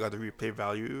of where I got the replay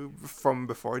value from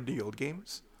before the old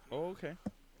games. Oh, okay.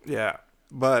 Yeah,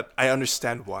 but I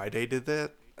understand why they did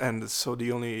that, and so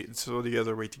the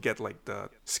other way to get like the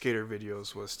skater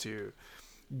videos was to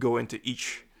go into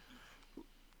each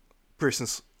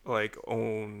person's like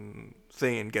own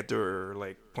thing and get their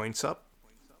like points up,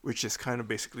 which is kind of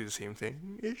basically the same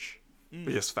thing ish,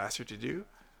 but just faster to do.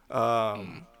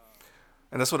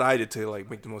 And that's what I did to like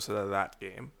make the most out of that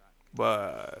game.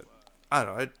 But I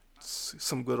don't know, it's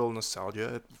some good old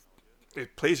nostalgia.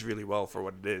 It plays really well for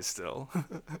what it is still.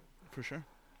 For sure.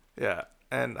 Yeah,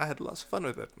 and I had lots of fun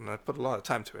with it, and I put a lot of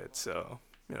time to it. So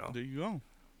There you go.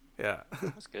 yeah.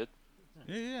 That's good.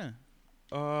 Yeah.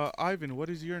 Ivan, what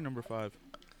is your number 5?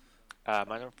 My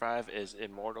number 5 is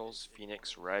Immortals: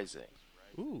 Phoenix Rising.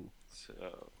 Ooh.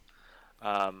 So,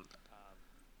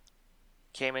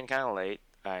 came in kind of late.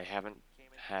 I haven't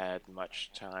had much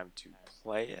time to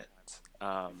play it.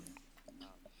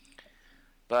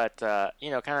 But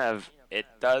kind of, it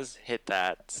does hit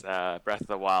that Breath of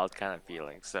the Wild kind of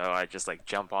feeling. So I just like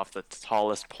jump off the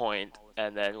tallest point,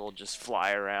 and then we'll just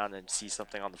fly around and see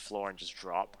something on the floor and just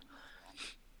drop,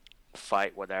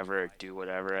 fight whatever, do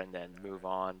whatever, and then move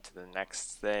on to the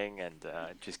next thing, and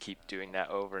just keep doing that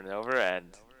over and over. And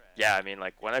yeah, I mean,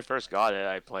 like when I first got it,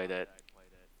 I played it.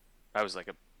 I was like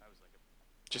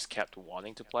just kept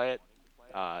wanting to play it.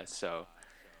 So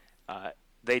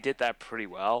they did that pretty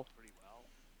well.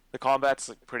 The combat's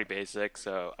like pretty basic,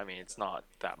 so I mean it's not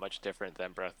that much different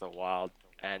than Breath of the Wild,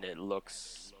 and it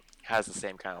has the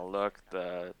same kind of look.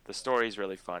 The story's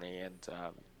really funny, and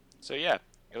so yeah,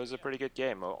 it was a pretty good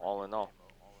game all in all.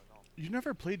 You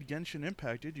never played Genshin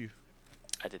Impact, did you?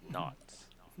 I did not.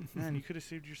 Man, you could have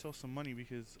saved yourself some money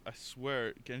because I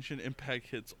swear Genshin Impact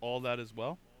hits all that as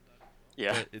well.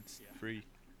 Yeah, But it's free.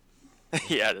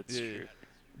 yeah, that's Yeah, true.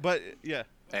 But yeah.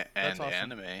 And awesome.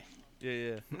 anime.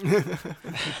 Yeah.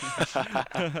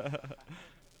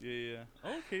 Yeah.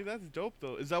 Okay, that's dope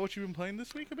though. Is that what you've been playing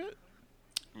this week a bit?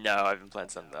 No, I've been playing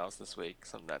something else this week,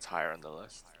 something that's higher on the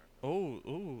list. Okay.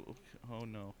 Oh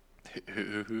no.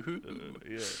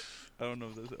 Yeah. I don't know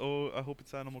if that's. Oh, I hope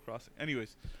it's Animal Crossing.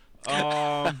 Anyways,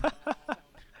 my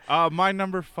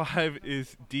number 5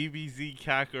 is DBZ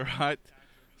Kakarot.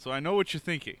 So I know what you're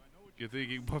thinking. You're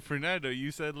thinking, but Fernando,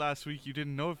 you said last week you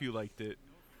didn't know if you liked it.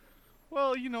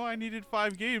 Well, I needed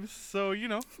 5 games, so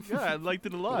yeah, I liked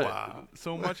it a lot. Wow.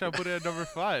 So much I put it at number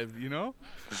 5. No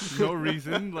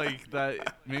reason like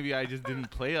that. Maybe I just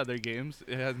didn't play other games.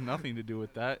 It has nothing to do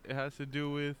with that. It has to do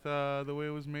with the way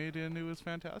it was made, and it was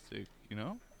fantastic.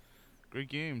 Great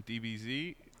game,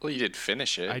 DBZ. Well, you did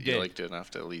finish it. I You did. liked it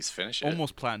enough to at least finish it.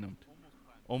 Almost platinumed.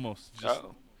 Almost. Just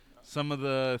some of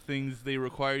the things they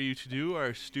require you to do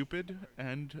are stupid,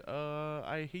 and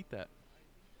I hate that.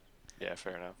 Yeah,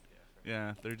 fair enough.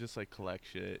 Yeah, they're just like collect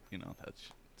shit.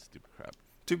 That's stupid crap.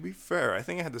 To be fair, I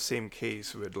think I had the same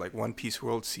case with like One Piece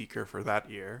World Seeker for that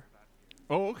year.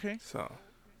 Oh, okay. So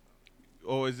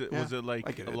Oh, was it Yeah, a I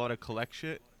get it. lot of collect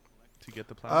shit to get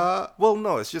the platinum? well,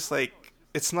 no, it's just like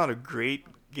it's not a great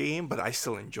game, but I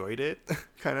still enjoyed it,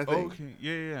 kind of thing. Okay.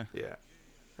 Yeah. Yeah.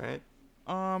 Right.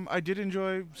 I did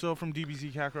enjoy. So from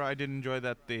DBZ Kakarot, I did enjoy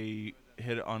that they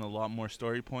hit on a lot more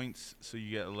story points. So you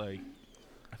get like,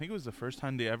 I think it was the first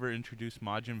time they ever introduced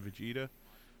Majin Vegeta.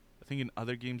 I think in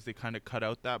other games they kind of cut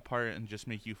out that part and just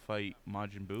make you fight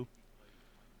Majin Buu.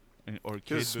 Or Kid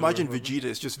Because Buu or Majin whoever. Vegeta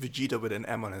is just Vegeta with an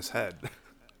M on his head.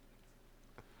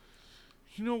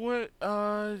 You know what,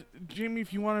 Jamie,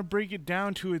 if you want to break it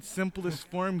down to its simplest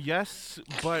form, yes,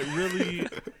 but really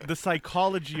the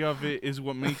psychology of it is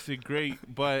what makes it great.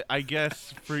 But I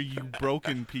guess for you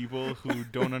broken people who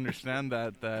don't understand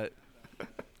that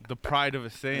the pride of a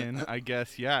Saiyan, I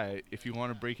guess, yeah, if you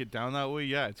want to break it down that way,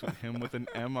 yeah, it's him with an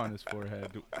M on his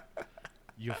forehead.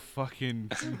 You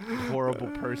fucking horrible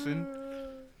person.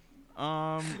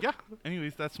 Yeah.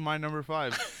 Anyways, that's my number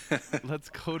 5. Let's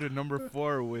go to number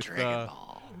 4 with Dragon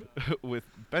Ball. with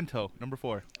Bento, number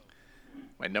 4.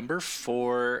 My number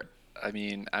 4. I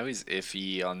mean, I was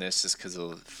iffy on this just because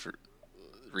of for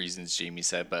reasons Jamie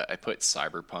said, but I put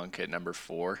Cyberpunk at number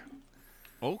 4.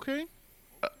 Okay.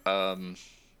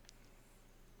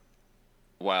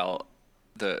 While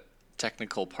the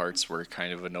technical parts were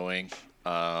kind of annoying,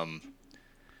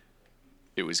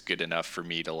 it was good enough for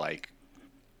me to like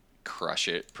crush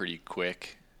it pretty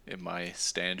quick in my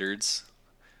standards.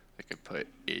 I could put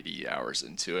 80 hours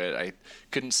into it. I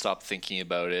couldn't stop thinking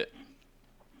about it.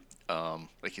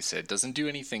 Like you said, it doesn't do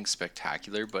anything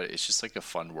spectacular, but it's just like a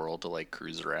fun world to like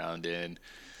cruise around in.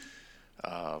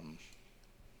 The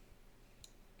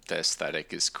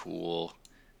aesthetic is cool.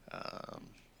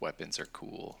 Weapons are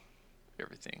cool.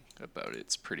 Everything about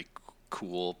it's pretty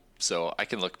cool. So I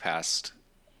can look past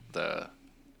the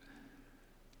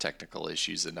technical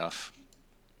issues enough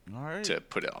All right. to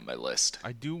put it on my list.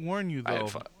 I do warn you, I had though,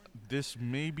 fun. this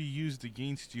may be used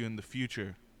against you in the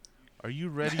future. Are you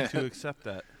ready to accept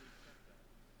that?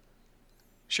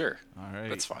 Sure. All right.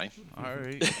 That's fine. All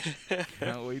right.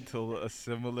 Can't wait till a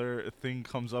similar thing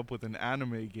comes up with an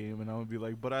anime game, and I'm going to be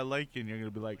like, but I like it. And you're going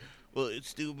to be like, well, it's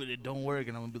stupid. It don't work.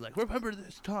 And I'm going to be like, remember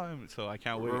this time. So I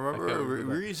can't wait. Remember, I can't wait for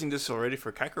we're that. using this already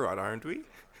for Kakarot, aren't we?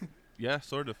 Yeah,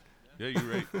 sort of. Yeah, you're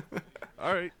right.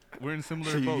 All right. We're in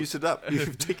similar So you boats. used it up.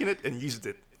 You've taken it and used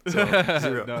it. So, no,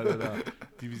 0. no.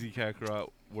 DBZ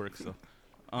Kakarot works, though.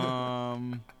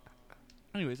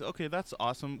 Anyways, okay, that's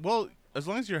awesome. Well, as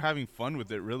long as you're having fun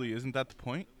with it, really, isn't that the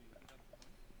point?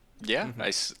 Yeah.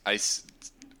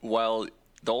 Well,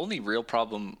 the only real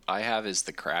problem I have is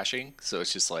the crashing. So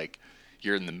it's just like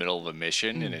you're in the middle of a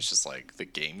mission and it's just like the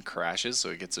game crashes, so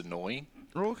it gets annoying.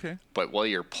 Oh, okay. But while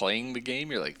you're playing the game,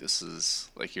 you're like, this is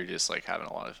like you're just like having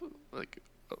a lot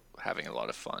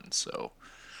of fun. So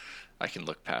I can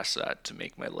look past that to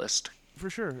make my list. For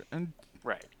sure. And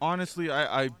Right. honestly,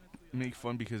 I make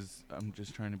fun because I'm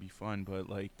just trying to be fun, but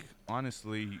like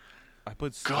honestly, I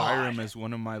put Skyrim as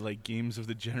one of my like games of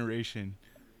the generation.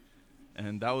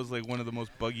 And that was like one of the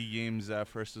most buggy games at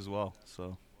first as well.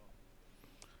 So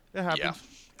it happens. Yeah,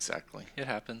 exactly. It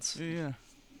happens. Yeah.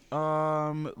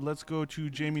 Let's go to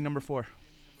Jamie number 4.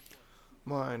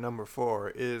 My number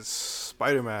 4 is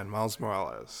Spider-Man Miles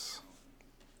Morales.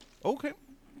 Okay.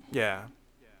 Yeah.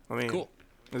 I mean, Cool.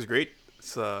 it's great.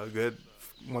 It's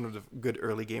one of the good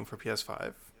early game for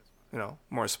PS5. You know,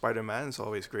 more Spider-Man is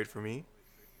always great for me.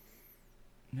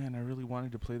 Man, I really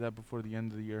wanted to play that before the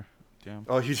end of the year. Damn.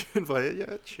 Oh, you didn't play it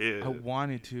yet? Shit. I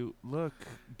wanted to. Look,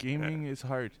 gaming is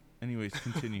hard. Anyways,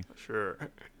 continue. Sure.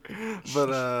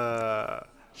 But,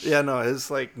 yeah, no, his,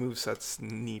 like, moveset's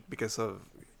neat because of,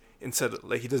 instead of,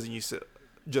 like, he doesn't use it,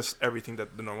 just everything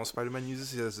that the normal Spider-Man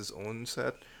uses. He has his own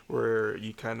set where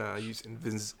you kind of use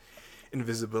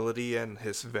invisibility and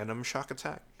his Venom shock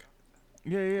attack.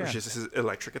 Yeah. Which is his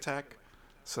electric attack.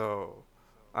 So,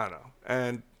 I don't know.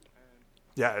 And,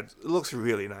 yeah, it looks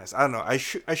really nice. I don't know. I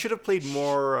should have played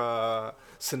more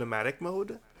cinematic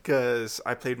mode because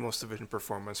I played most of it in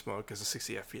performance mode because the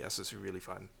 60 FPS is really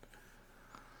fun.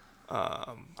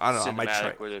 I don't know. I might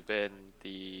try. Cinematic would have been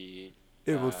the.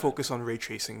 It would focus on ray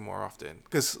tracing more often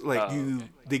because, like, okay.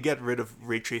 they get rid of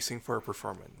ray tracing for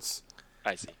performance.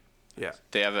 I see. Yeah.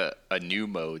 They have a new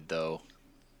mode though,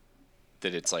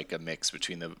 that it's like a mix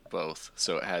between the both.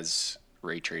 So it has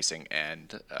ray tracing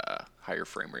and higher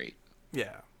frame rate.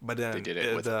 Yeah, but then They did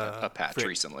it with a patch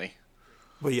recently.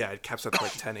 But yeah, it caps at like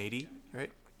 1080,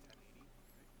 right?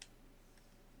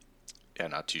 Yeah,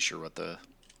 not too sure what the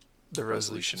The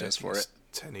resolution is for it.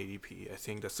 1080p. I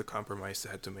think that's the compromise they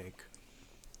had to make.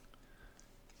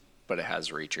 But it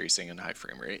has ray tracing and high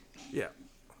frame rate. Yeah,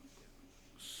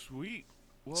 Sweet.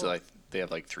 Well, So they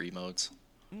have like 3 modes.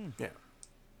 yeah.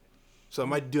 So I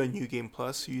might do a new game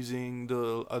plus using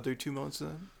the other 2 modes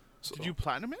then. So, did you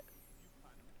platinum it?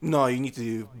 No, you need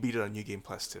to beat it on New Game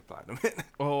Plus to platinum it.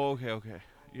 Oh, okay.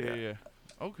 Yeah. Yeah.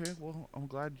 Okay, well, I'm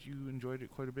glad you enjoyed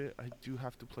it quite a bit. I do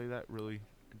have to play that, really.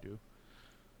 I do.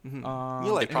 Mhm.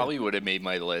 You like It probably would have made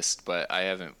my list, but I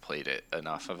haven't played it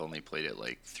enough. I've only played it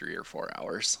like 3 or 4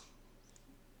 hours.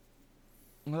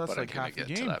 Well, that's But like I'm gonna half the get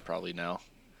to game. that probably now.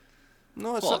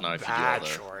 No, it's Well, not if you do that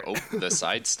all short. the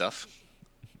side stuff.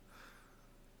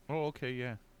 Oh, okay,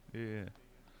 yeah.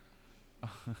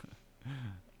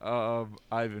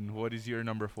 Ivan, what is your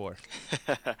number 4?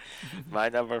 My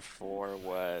number 4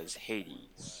 was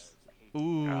Hades.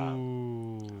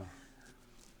 Ooh.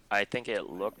 I think it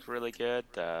looked really good.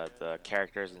 The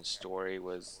characters and story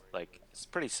was like it's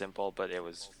pretty simple, but it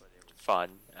was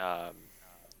fun.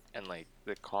 And like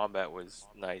the combat was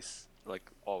nice. Like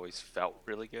always felt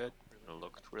really good and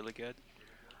looked really good.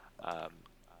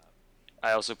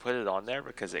 I also put it on there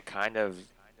because it kind of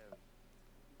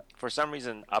for some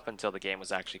reason, up until the game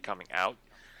was actually coming out,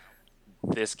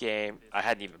 this game, I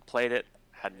hadn't even played it,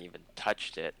 hadn't even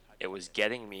touched it. It was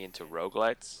getting me into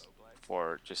roguelites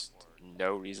for just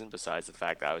no reason besides the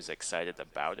fact that I was excited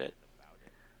about it.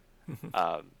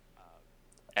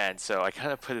 And so I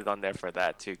kind of put it on there for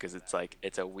that too, because it's like,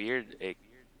 it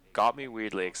got me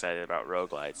weirdly excited about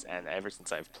roguelites, and ever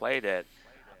since I've played it,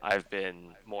 I've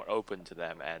been more open to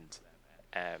them, and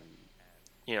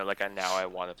now I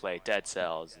want to play Dead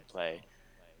Cells and play,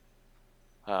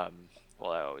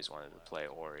 well, I always wanted to play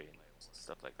Ori and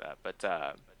stuff like that, but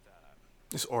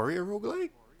Is Ori a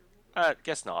roguelike?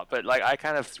 guess not. But like, I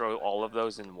kind of throw all of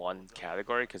those in one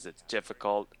category because it's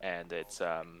difficult and it's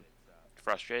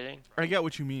frustrating. I get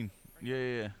what you mean.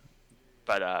 Yeah.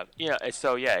 But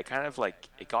it kind of like,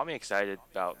 it got me excited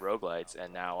about roguelites,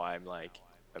 and now I'm like,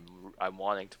 I'm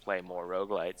wanting to play more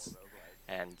roguelites,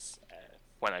 and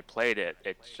when I played it,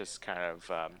 it just kind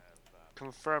of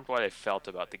confirmed what I felt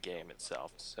about the game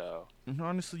itself. So And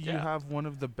honestly, you Yeah. have one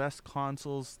of the best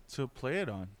consoles to play it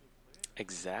on.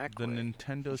 exactly. The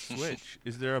Nintendo Switch.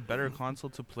 Is there a better console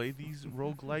to play these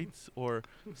roguelites or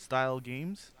style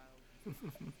games?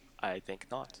 I think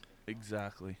not.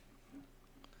 Exactly.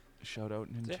 Shout out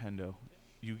Yeah. Nintendo.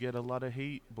 You get a lot of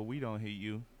hate, but we don't hate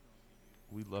you.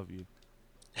 We love you.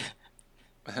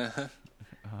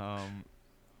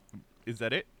 Is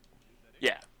that it?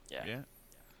 Yeah. Yeah.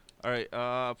 All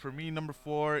right. For me, number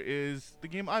 4 is the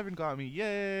game Ivan got me.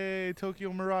 Yay!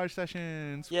 Tokyo Mirage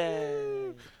Sessions.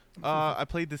 Yay! I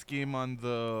played this game on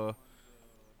the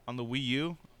Wii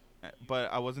U,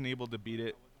 but I wasn't able to beat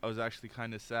it. I was actually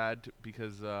kind of sad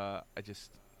because the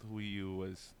Wii U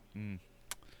was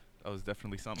that was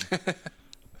definitely something.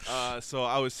 So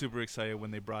I was super excited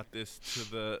when they brought this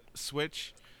to the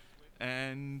Switch,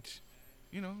 and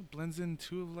it blends in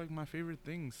two of like my favorite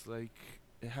things. Like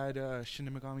it had Shin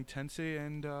Megami Tensei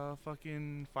and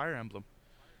fucking Fire Emblem.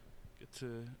 Get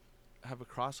to have a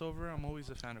crossover. I'm always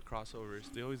a fan of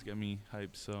crossovers. They always get me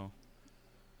hyped. So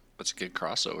What's a good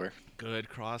crossover? good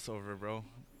crossover, bro.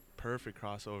 Perfect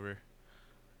crossover.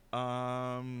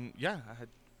 Yeah, I had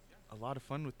a lot of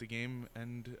fun with the game,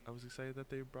 and I was excited that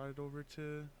they brought it over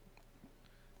to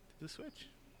the Switch.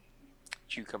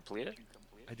 Did you complete it?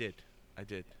 I did.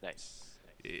 Nice.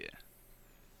 Yeah.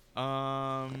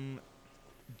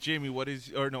 Jamie,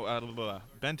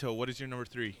 Bento, what is your number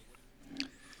 3?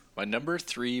 My number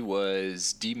 3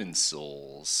 was Demon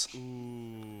Souls.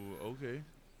 Ooh, okay.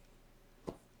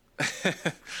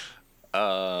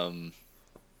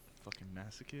 Fucking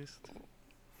masochist.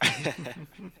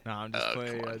 No, I'm just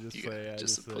playing. Come I on, just you play. I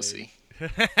just a pussy.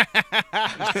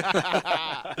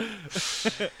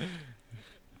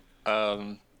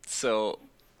 So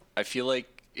I feel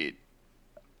like it,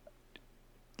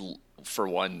 for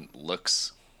one,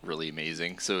 looks really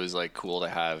amazing. So it was like cool to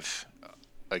have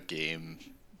a game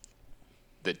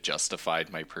that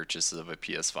justified my purchase of a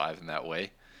PS5 in that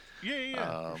way.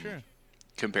 Yeah, for sure.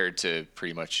 Compared to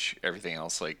pretty much everything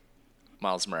else. Like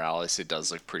Miles Morales, it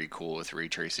does look pretty cool with ray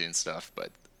tracing and stuff,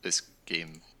 but this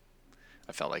game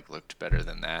I felt like looked better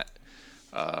than that.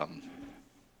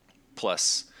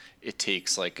 Plus it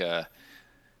takes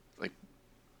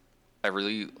I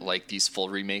really like these full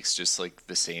remakes, just like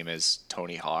the same as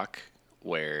Tony Hawk,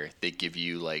 where they give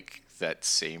you like that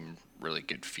same really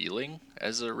good feeling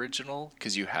as the original,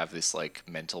 because you have this like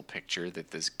mental picture that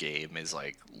this game is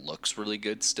like looks really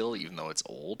good still, even though it's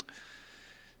old.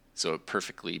 So it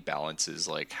perfectly balances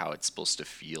like how it's supposed to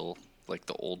feel like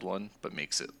the old one, but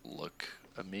makes it look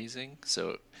amazing.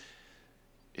 So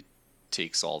it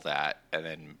takes all that and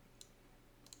then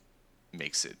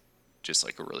makes it just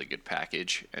like a really good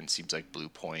package, and seems like Blue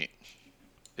Point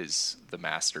is the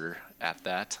master at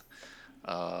that.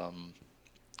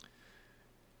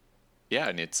 Yeah,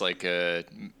 and it's like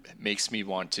makes me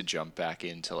want to jump back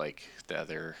into like the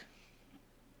other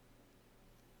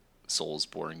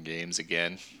Soulsborne games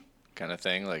again, kind of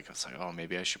thing. Like it's like, oh,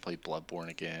 maybe I should play Bloodborne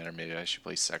again, or maybe I should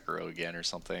play Sekiro again or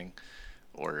something.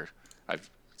 Or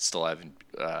I've still haven't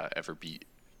ever beat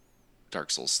Dark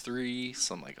Souls 3,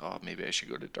 so I'm like, oh, maybe I should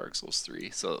go to Dark Souls 3.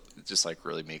 So it just like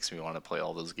really makes me want to play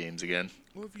all those games again.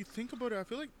 Well, if you think about it, I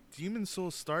feel like Demon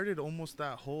Souls started almost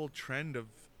that whole trend of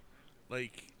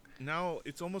like, now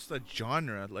it's almost a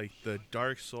genre, like the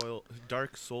Dark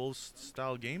Souls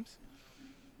style games.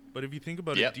 But if you think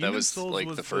about Yeah, it, that Demon was, Souls like,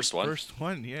 was the first one. First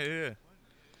one. Yeah.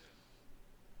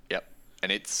 Yep.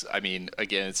 And it's, I mean,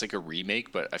 again, it's like a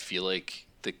remake, but I feel like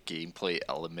the gameplay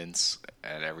elements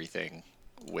and everything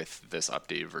with this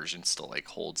updated version still like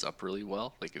holds up really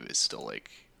well. Like it was still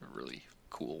like a really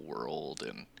cool world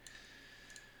and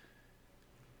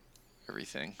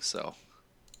everything. So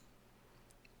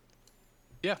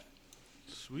yeah,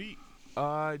 Sweet.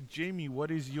 Jamie,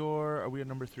 what is your? Are we at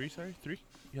number 3? Sorry, 3.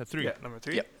 Yeah, 3. Yeah, number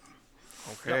 3. Yep.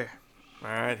 Okay. All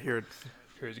right, here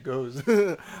it goes.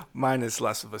 Mine is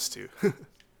Last of Us 2.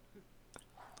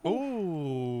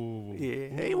 Oh. Yeah.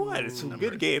 Hey, what? It's a Number-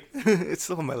 good game. It's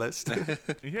still on my list.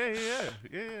 Yeah.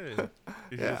 It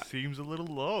Yeah. just seems a little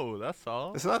low. That's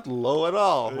all. It's not low at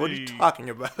all. What are you Hey. talking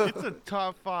about? It's a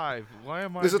top 5. Why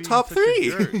am I? It's a being top such a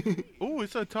jerk? 3. Oh,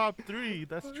 it's a top 3.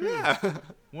 That's true. Yeah.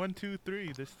 1, 2,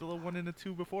 3. There's still a 1 and a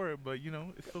 2 before it, but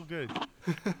it's still good.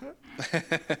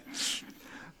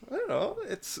 I don't know.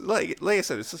 It's like I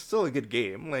said, it's still a good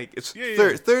game. Like it's Yeah,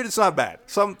 third. yeah. Third is not bad.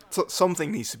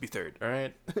 Something needs to be third. All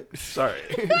right. Sorry.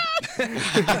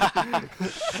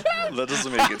 That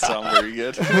doesn't make it sound very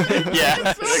good.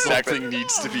 Yeah, exactly. Something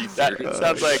needs to be That third.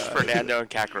 sounds like Fernando and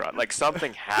Kakarot. Like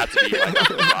something had to be like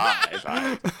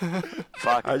a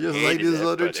 5. I just like hated these it,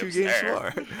 other but it 2 was games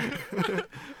there.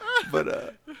 more.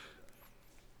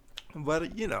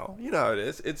 but you know how it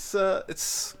is.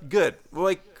 It's good.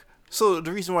 Like so,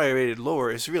 the reason why I rated it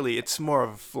lower is really it's more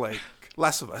of like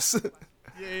Last of Us,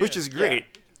 which is great.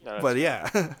 No, that's- But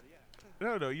yeah,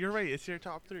 No, you're right. It's your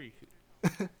top 3.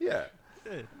 yeah.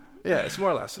 Good. Yeah, it's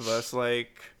more Last of Us.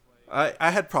 Like, I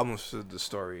had problems with the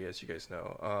story, as you guys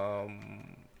know.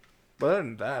 But other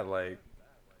than that, like,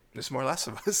 it's more Last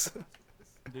of Us.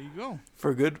 There you go.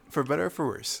 For good, for better, or for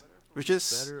worse. Which is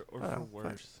Better or I for don't know,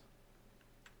 worse.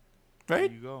 right?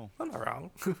 There you go. I'm not wrong.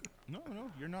 No,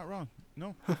 you're not wrong.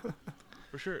 No,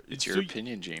 for sure. It's your so,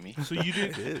 opinion, Jamie. So you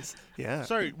It did. is. Yeah.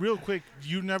 Sorry, real quick.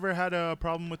 You never had a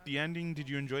problem with the ending. Did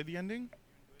you enjoy the ending?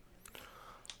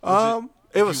 It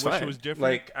did was you wish it fine. was different?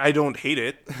 Like, I don't hate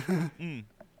it.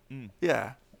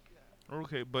 Yeah.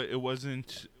 Okay, but it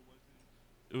wasn't.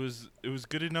 It was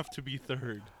good enough to be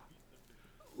third.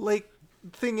 Like,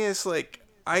 thing is, like,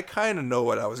 I kind of know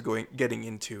what I was getting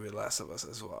into with Last of Us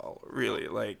as well. Really,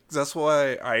 like that's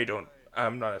why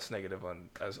I'm not as negative on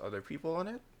as other people on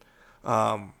it.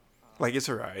 Like it's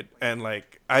alright, and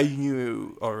like I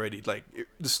knew already, like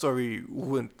the story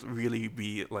wouldn't really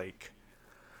be like,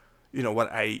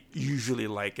 what I usually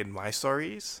like in my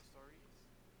stories.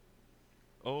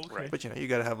 Oh, okay. Right. But you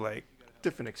gotta have like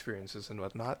different experiences and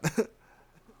whatnot.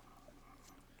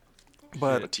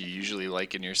 But What do you usually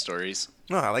like in your stories?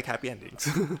 no, I like happy endings.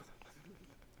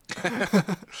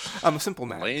 I'm a simple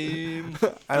man. Lame.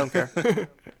 I don't care.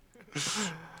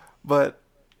 But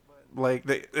like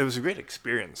it was a great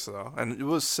experience though, and it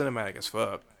was cinematic as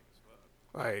fuck.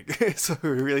 Like it's a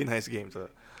really nice game to.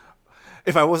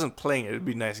 If I wasn't playing it, it'd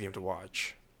be a nice game to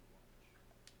watch.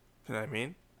 You know what I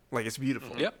mean? Like it's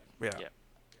beautiful. Yep, Yeah. Yeah.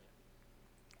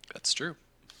 that's true.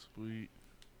 Sweet.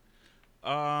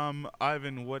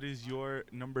 Ivan, what is your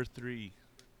number 3?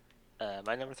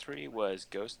 My number 3 was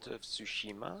Ghost of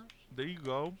Tsushima. There you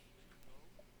go.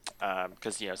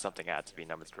 Because something had to be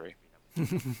number 3.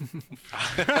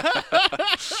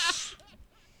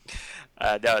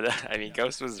 No, I mean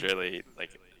Ghost was really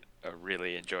like a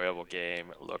really enjoyable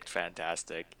game. It looked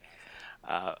fantastic.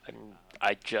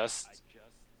 I just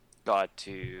got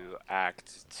to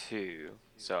Act 2,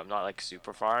 so I'm not like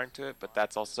super far into it, but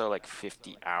that's also like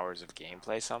 50 hours of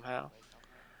gameplay somehow.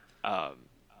 I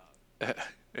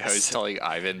was telling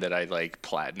Ivan that I like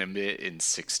platinumed it in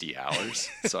 60 hours,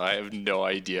 so I have no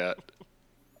idea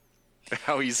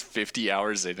how he's 50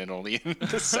 hours in and only in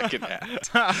the second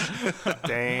act.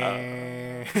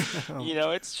 Dang.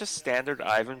 It's just standard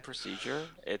Ivan procedure.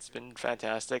 It's been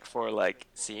fantastic for like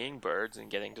seeing birds and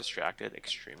getting distracted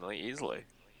extremely easily.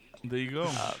 There you go.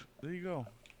 There you go.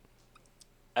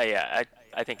 Yeah,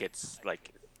 I think it's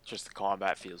like just the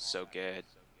combat feels so good.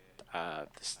 The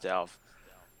stealth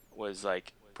was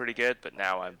like pretty good, but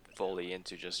now I'm fully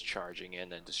into just charging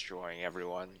in and destroying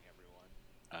everyone.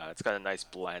 It's got a nice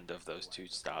blend of those two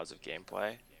styles of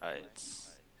gameplay.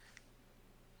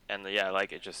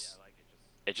 Like it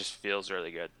just feels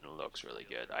really good and looks really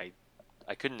good. I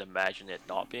couldn't imagine it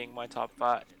not being my top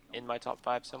 5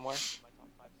 somewhere.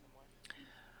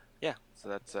 Yeah, so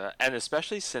that's and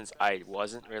especially since I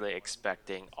wasn't really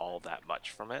expecting all that much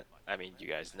from it. I mean, you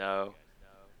guys know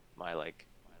my like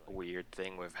weird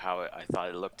thing with how I thought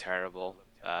it looked terrible,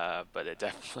 but it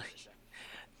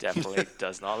definitely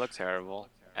does not look terrible.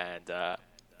 And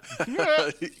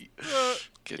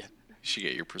You should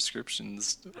get your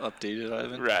prescriptions updated,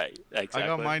 Ivan. right, exactly. I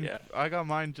got mine. Yeah. I got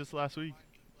mine just last week.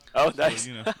 Oh, So, nice.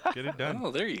 get it done.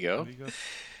 Oh, there you go. There you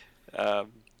go.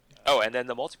 And then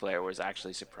the multiplayer was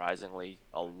actually surprisingly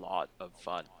a lot of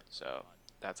fun. So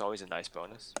that's always a nice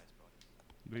bonus.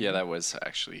 There you Yeah, go. that was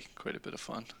actually quite a bit of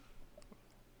fun.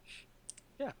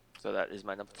 Yeah. So that is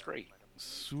my number 3.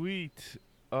 Sweet.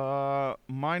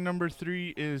 My number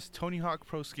 3 is Tony Hawk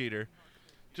Pro Skater.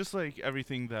 just like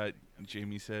everything that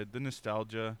Jamie said, the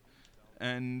nostalgia.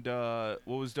 And what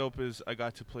was dope is I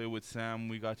got to play with Sam.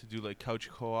 We got to do like couch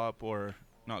co-op, or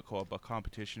not co-op, but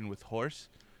competition with Horse,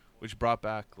 which brought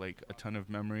back like a ton of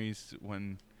memories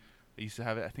when I used to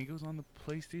have it. I think it was on the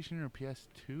PlayStation or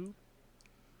PS2.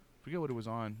 Forget what it was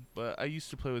on, but I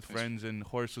used to play with friends, and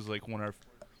Horse was like one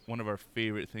of our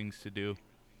favorite things to do.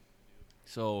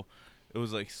 So it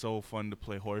was like so fun to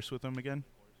play Horse with him again.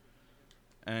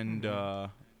 And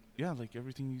yeah, like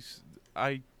everything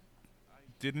I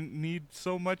didn't need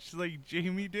so much like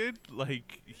Jamie did.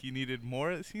 Like he needed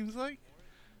more, it seems like.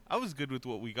 I was good with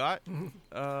what we got.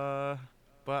 But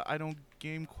I don't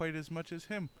game quite as much as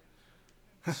him.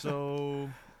 So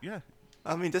yeah.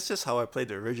 I mean, that's just how I played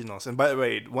the originals. And by the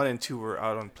way, 1 and 2 were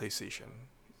out on PlayStation.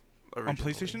 On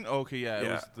Originally. PlayStation? Oh, okay, yeah, it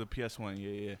Yeah. was the PS1.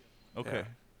 Yeah. Okay.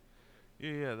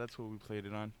 Yeah, that's what we played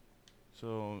it on.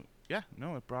 So yeah,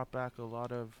 no, it brought back a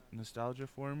lot of nostalgia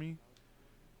for me.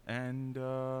 And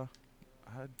I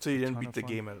had So you a didn't ton beat of the fun.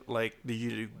 game at, like, did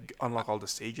you unlock all the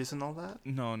stages and all that?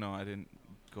 No, I didn't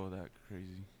go that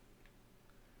crazy.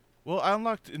 Well, I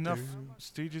unlocked enough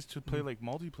stages to play like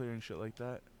multiplayer and shit like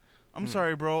that. I'm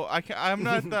sorry, bro. I'm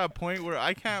not at that point where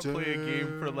I can't play a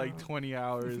game for like 20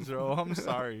 hours, bro. I'm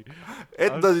sorry.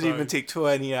 It I'm doesn't sorry. even take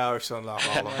 20 hours to unlock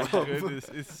all My of them. goodness,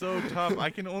 it's so tough. I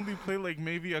can only play like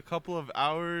maybe a couple of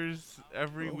hours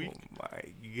every week. Oh my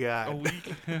god. A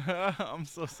week. I'm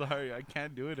so sorry. I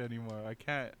can't do it anymore. I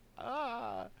can't.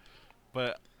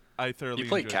 But I thoroughly You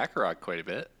played enjoyed it. Kakarot quite a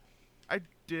bit. I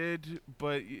did,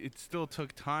 but it still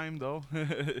took time though.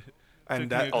 And Took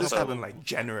that me a also Also- happened like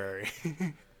January.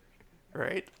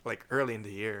 Right? Like early in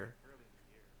the year.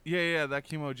 Yeah, that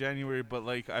came out January, but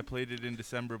like I played it in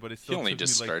December, but it still only took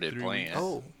just me, like, started 3 playing weeks. it.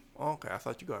 Oh, okay. I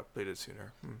thought you got played it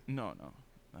sooner. No.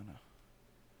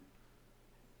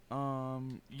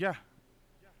 Yeah,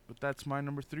 but that's my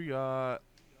number 3.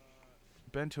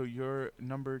 Bento, your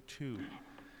number 2.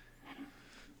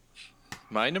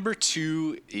 My number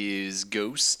 2 is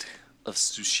Ghost of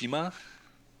Tsushima.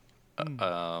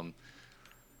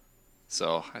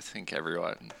 So I think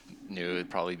everyone knew it would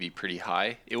probably be pretty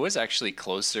high. It was actually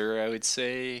closer, I would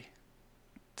say,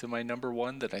 to my number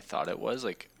 1 than I thought it was.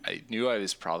 Like, I knew I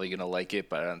was probably going to like it,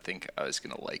 but I don't think I was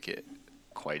going to like it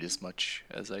quite as much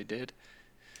as I did.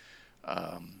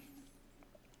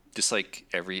 Just like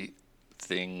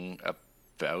everything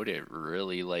about it,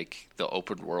 really, like the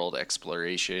open world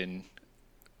exploration.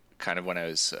 Kind of when I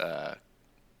was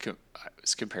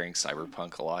comparing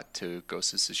Cyberpunk a lot to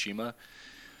Ghost of Tsushima,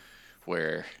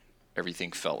 where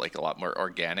everything felt like a lot more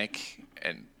organic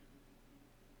and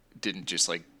didn't just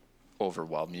like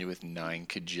overwhelm you with 9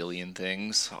 kajillion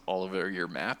things all over your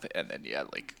map, and then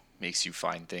like makes you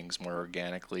find things more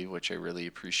organically, which I really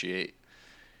appreciate.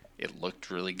 It looked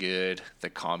really good. The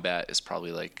combat is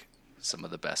probably like some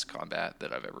of the best combat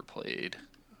that I've ever played.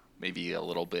 Maybe a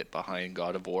little bit behind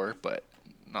God of War, but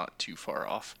not too far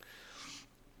off.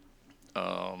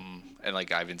 And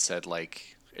like Ivan said,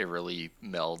 like it really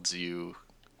melds you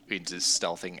into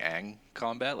stealthing and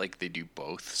combat. Like they do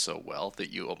both so well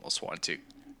that you almost want to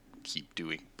keep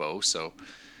doing both. So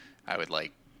I would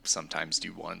like sometimes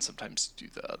do one, sometimes do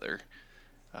the other.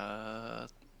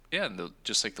 Yeah, and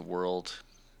just like the world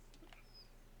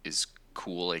is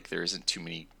cool. Like there isn't too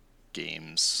many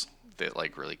games that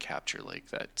like really capture like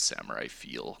that samurai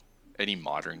feel. Any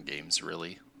modern games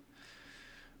really,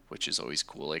 which is always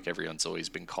cool. Like everyone's always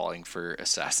been calling for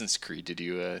Assassin's Creed to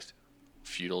do a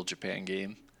feudal Japan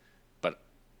game, but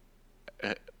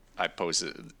I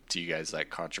posted to you guys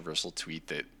that controversial tweet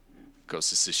that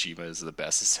Ghost of Tsushima is the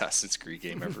best Assassin's Creed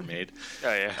game ever made.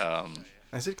 Oh yeah.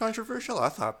 Is it controversial? I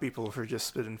thought people were just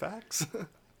spitting facts.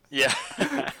 Yeah.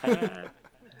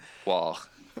 Well,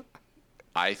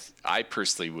 I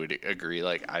personally would agree.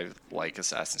 Like I like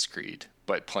Assassin's Creed,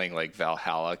 but playing like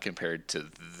Valhalla compared to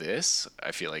this,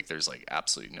 I feel like there's like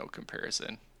absolutely no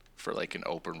comparison for like an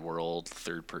open world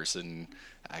third person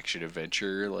action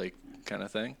adventure like kind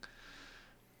of thing.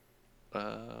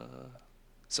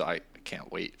 So I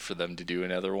can't wait for them to do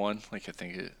another one. Like I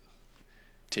think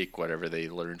take whatever they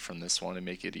learned from this one and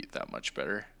make it that much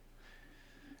better.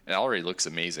 It already looks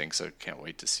amazing, so can't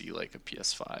wait to see like a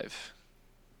PS5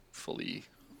 fully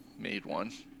made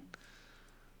one.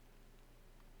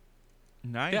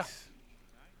 Nice.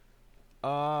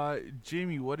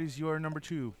 Jamie, what is your number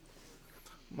 2?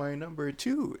 My number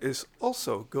 2 is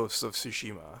also Ghost of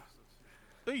Tsushima.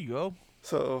 There you go.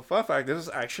 So, fun fact, this is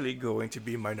actually going to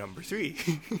be my number 3.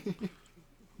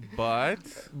 But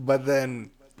But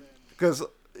then, because,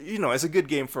 you know, it's a good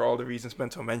game for all the reasons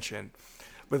Bento mentioned.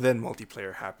 But then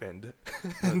multiplayer happened.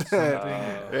 And That's then,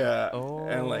 something. yeah,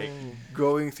 and like Oh.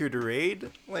 going through the raid,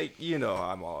 like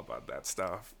I'm all about that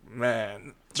stuff.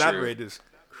 Man, that True. raid is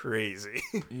crazy.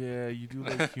 Yeah, you do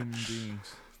like human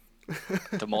beings.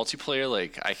 The multiplayer,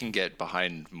 like I can get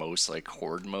behind most like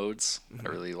horde modes. I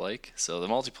really like. So the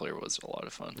multiplayer was a lot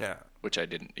of fun. Yeah. Which I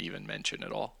didn't even mention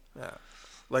at all. Yeah.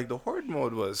 Like the horde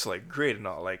mode was like great and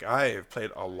all. Like I've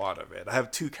played a lot of it. I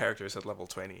have 2 characters at level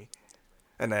 20.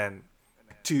 And then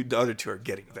the other 2 are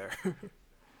getting there.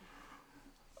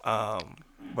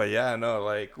 But yeah, no,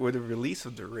 like with the release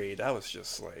of the raid, that was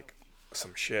just like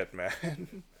some shit,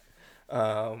 man.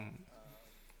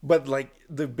 But like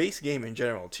the base game in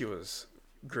general too was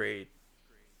great.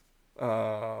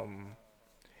 Um,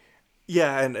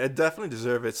 yeah, and it definitely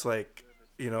deserves its like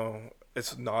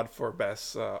its nod for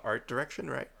best art direction,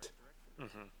 right?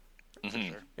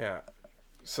 Hmm. Yeah.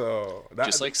 So that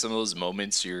Just like some of those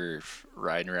moments you're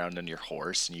riding around on your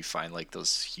horse and you find like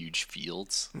those huge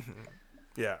fields.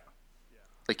 yeah.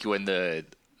 Like when the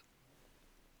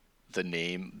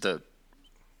name the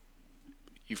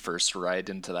you first ride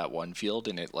into that one field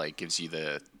and it like gives you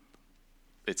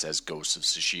it says Ghost of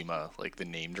Tsushima, like the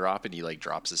name drop, and he like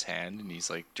drops his hand and he's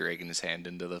like dragging his hand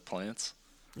into the plants.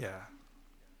 Yeah.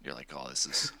 You're like, oh, this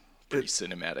is pretty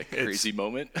cinematic, it's- crazy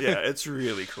moment. Yeah, it's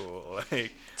really cool.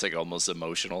 Like It's like almost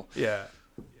emotional. yeah.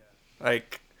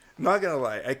 Like not gonna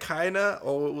lie, I kinda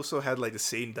also had like the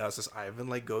same doubts as Ivan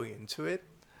like going into it.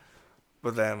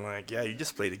 But then like yeah, you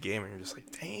just play the game and you're just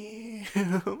like,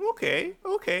 damn,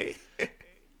 okay.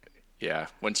 Yeah,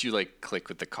 once you like click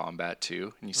with the combat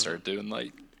too, and you start doing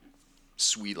like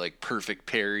sweet like perfect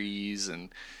parries and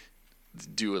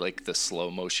do like the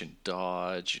slow motion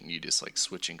dodge, and you just like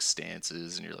switching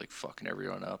stances and you're like fucking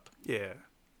everyone up. Yeah.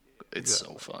 It's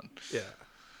so Exactly. fun. Yeah.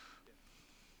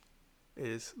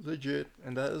 It's legit,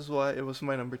 and that is why it was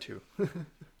my number 2.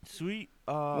 Sweet.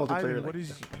 Multiplayer, Ivan, like, what is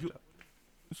definitely you? top.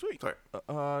 Sweet.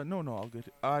 Sorry. No, all good.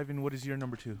 Ivan, what is your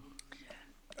number 2?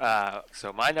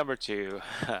 So my number 2,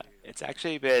 it's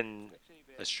actually been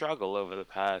a struggle over the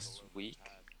past week.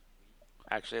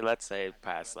 Actually, let's say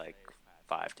past like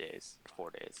 5 days,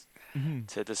 4 days,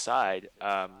 to decide.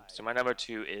 So my number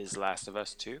 2 is Last of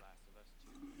Us 2.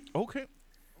 Okay.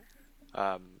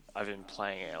 I've been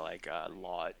playing it like a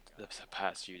lot the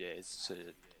past few days to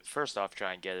first off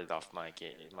try and get it off my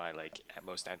like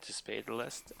most anticipated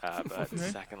list, but Okay.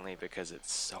 secondly because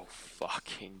it's so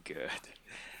fucking good.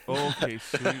 Okay,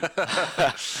 sweet.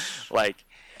 Like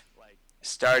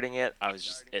starting it,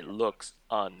 it looks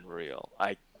unreal.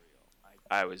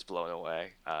 I was blown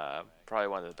away. Probably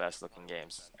one of the best looking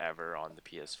games ever on the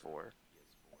PS4,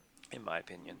 in my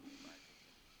opinion.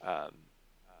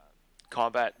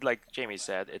 Combat, like Jamie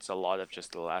said, it's a lot of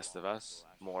just The Last of Us,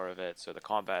 more of it. So the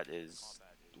combat is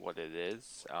what it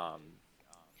is.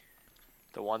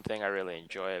 The one thing I really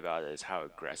enjoy about it is how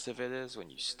aggressive it is when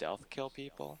you stealth kill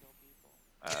people.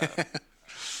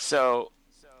 So,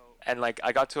 and like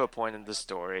I got to a point in the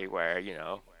story where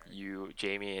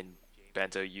Jamie and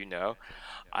Bento,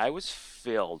 I was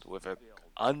filled with an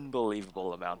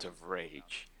unbelievable amount of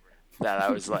rage that I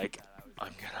was like,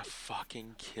 I'm gonna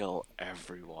fucking kill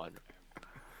everyone.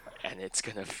 And it's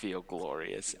gonna feel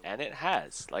glorious, and it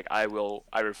has. Like I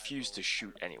refuse to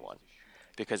shoot anyone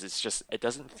because it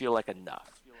doesn't feel like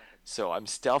enough. So I'm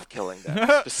stealth killing them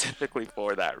specifically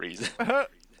for that reason.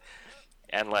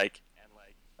 And like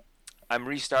I'm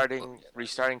restarting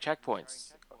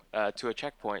checkpoints to a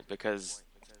checkpoint because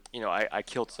I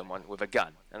killed someone with a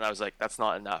gun, and I was like, that's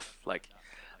not enough. Like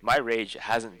my rage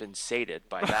hasn't been sated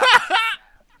by that.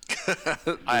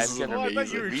 I'm is gonna Oh, I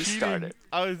thought you were restart cheating. it.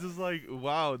 I was just like,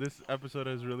 wow, this episode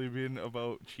has really been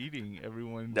about cheating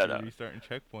everyone No, to no. restarting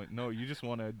checkpoint. No, you just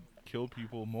want to kill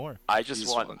people more. I just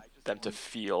Just want want- them to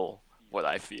feel what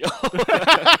I feel.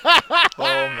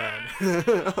 Oh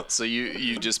man. So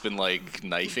you've just been like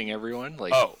knifing everyone,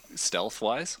 like Oh. stealth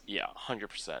wise? Yeah,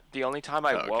 100%. The only time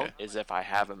I Oh, okay. won't is if I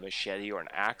have a machete or an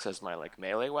axe as my like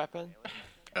melee weapon.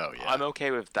 Oh yeah. I'm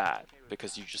okay with that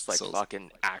because you just like So-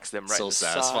 fucking axe them right so in the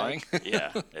satisfying. side.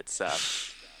 Yeah, it's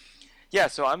yeah.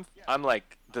 So I'm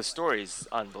like the story's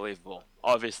unbelievable.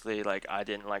 Obviously, like I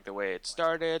didn't like the way it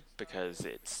started because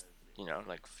it's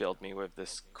like filled me with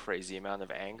this crazy amount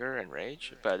of anger and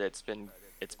rage. But it's been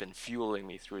fueling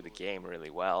me through the game really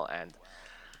well, and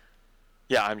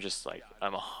yeah, I'm just like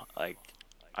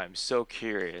I'm so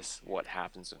curious what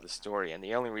happens with the story, and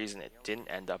the only reason it didn't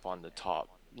end up on the top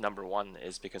number 1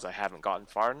 is because I haven't gotten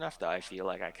far enough that I feel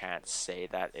like I can't say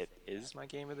that it is my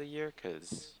game of the year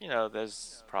because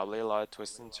there's probably a lot of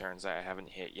twists and turns that I haven't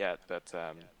hit yet, but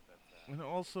And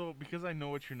also, because I know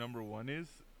what your number 1 is,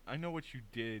 I know what you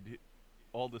did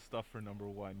all the stuff for number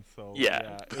 1. So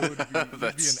Yeah. it would be, you'd be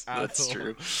an asshole. that's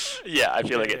true. Yeah, I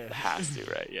feel like Yeah. it has to,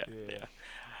 right? Yeah, Yeah.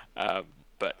 yeah.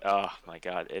 But oh my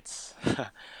god, it's.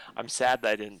 I'm sad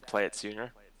that I didn't play it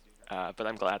sooner, but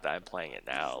I'm glad that I'm playing it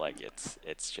now. Like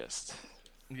it's just.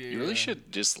 Yeah, You really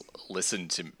should just listen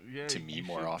to me you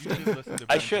more should- often. you should listen to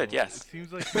I Bento. should, yes. It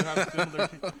seems like you have similar.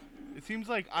 It seems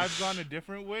like I've gone a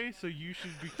different way, so you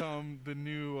should become the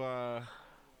new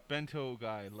Bento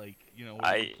guy. Like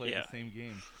where you play yeah. the same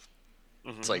game.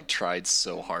 It's like tried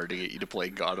so hard to get you to play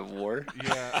God of War.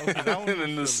 Yeah, okay, that one And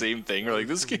then the was silly. same thing. We're like,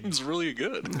 this game's really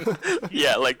good.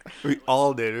 Yeah, like We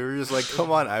all did. We were just like,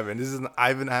 come on, Ivan. This is an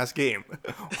Ivan-ass game.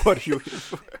 What are you waiting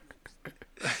for?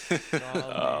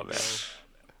 Oh,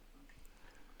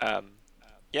 man.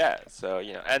 Yeah, so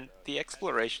and the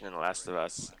exploration in The Last of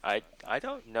Us, I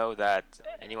don't know that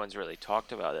anyone's really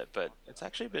talked about it, but it's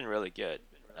actually been really good.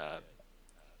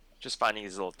 Just finding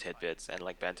these little tidbits, and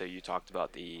like Bento, you talked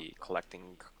about the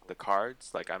collecting the cards.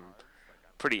 Like I'm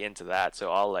pretty into that,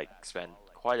 so I'll like spend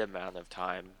quite an amount of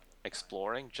time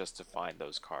exploring just to find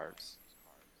those cards.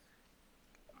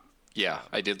 Yeah,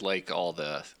 I did like all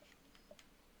the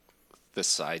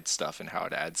side stuff and how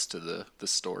it adds to the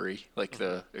story, like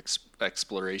the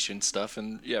exploration stuff,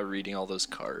 and reading all those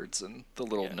cards and the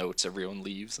little notes everyone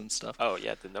leaves and stuff. Oh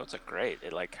yeah, the notes are great.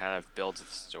 It like kind of builds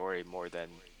the story more than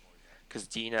because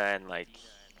Dina and like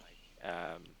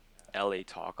Ellie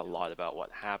talk a lot about what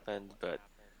happened, but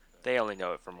they only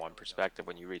know it from one perspective.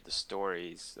 When you read the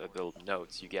stories, the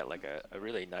notes, you get like a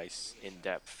really nice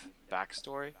in-depth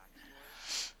backstory.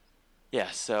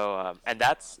 Yeah, so and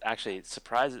that's actually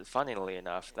funnily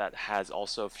enough, that has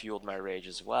also fueled my rage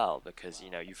as well, because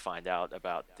you find out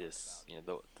about this,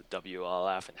 the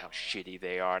WLF and how shitty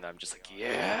they are, and I'm just like,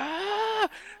 yeah.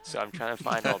 So I'm trying to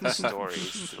find all the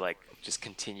stories to like just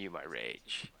continue my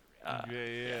rage.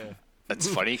 Yeah. That's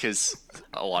funny because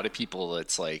a lot of people,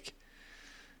 it's like,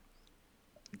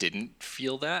 didn't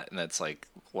feel that, and that's like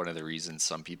one of the reasons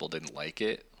some people didn't like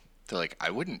it. They're like,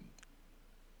 I wouldn't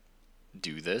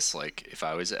do this like if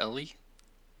I was Ellie.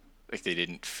 Like they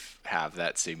didn't have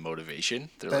that same motivation.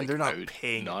 They're Then like, they're not I would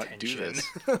paying not attention.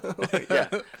 do this. Yeah,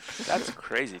 that's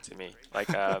crazy to me. Like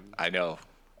I know.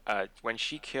 when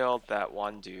she killed that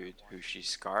one dude who she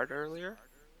scarred earlier.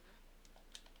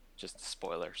 Just a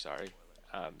spoiler, sorry.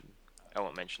 I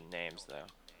won't mention names though.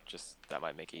 Just that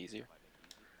might make it easier.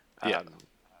 Yeah.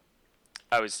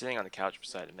 I was sitting on the couch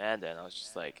beside Amanda, and I was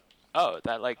just like, "Oh,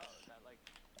 that like."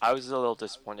 I was a little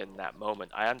disappointed in that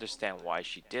moment. I understand why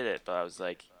she did it, but I was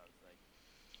like,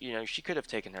 she could have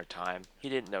taken her time. He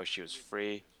didn't know she was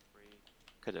free.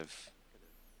 Could have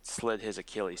slid his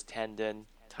Achilles tendon,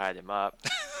 tied him up.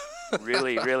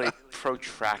 Really, really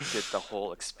protracted the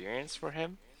whole experience for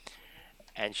him.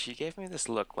 And she gave me this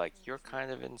look like, you're kind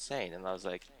of insane. And I was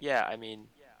like, yeah, I mean,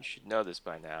 you should know this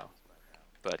by now.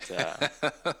 But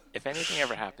if anything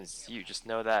ever happens to you, just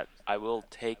know that I will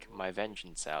take my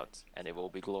vengeance out, and it will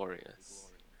be glorious.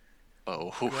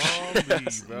 Oh, Zombie,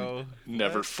 bro.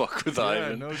 never What? fuck with Yeah,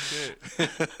 Ivan. no shit.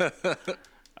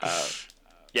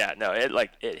 Yeah, no,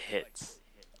 it hits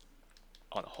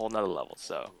on a whole nother level.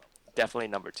 So definitely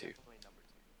number 2.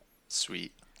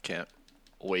 Sweet. Can't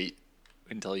wait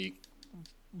until you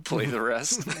play the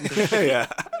rest. Yeah.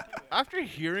 After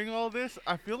hearing all this,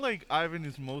 I feel like Ivan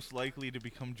is most likely to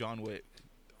become John Wick.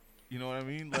 You know what I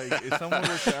mean? Like, if someone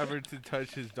were to ever to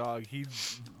touch his dog, he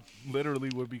literally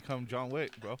would become John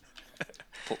Wick, bro.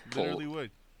 Literally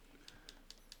would.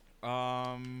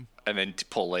 And then to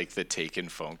pull like the Taken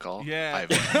phone call. Yeah.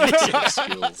 Ivan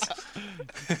skills.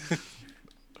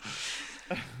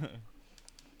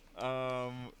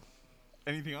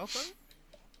 Anything else, Ivan?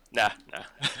 Nah.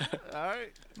 All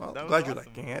right. Well, That was glad you're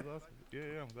awesome. liking That it. was awesome.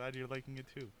 Yeah, I'm glad you're liking it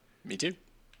too. Me too.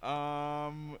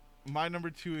 My number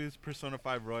 2 is Persona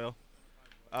 5 Royal.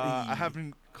 I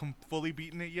haven't fully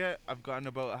beaten it yet. I've gotten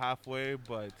about halfway,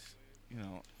 but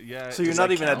yeah. So you're Does not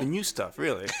that even at the count? new stuff,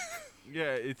 really?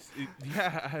 Yeah,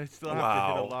 I still have to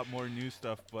Wow. hit a lot more new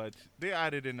stuff, but they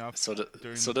added enough. So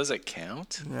during does it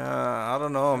count? Yeah, I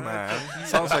don't know, man.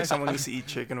 Sounds like someone needs to eat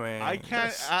chicken wings. I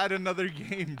can't add another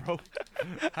game, bro.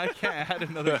 I can't add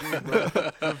another game, bro.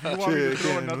 So if you want me to throw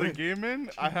Chicken another wing. game in,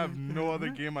 I have no other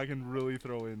game I can really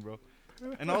throw in, bro.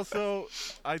 And also,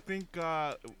 I think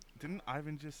didn't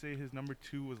Ivan just say his number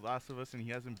 2 was Last of Us and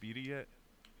he hasn't beat it yet?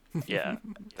 Yeah,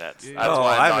 that's Yeah. that's Oh,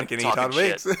 why I'm Ivan not can eat talking hot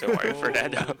shit. wings. Don't worry,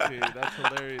 Fernando. Okay, that's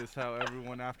hilarious how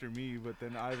everyone after me, but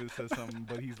then Ivan says something,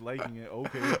 but he's liking it.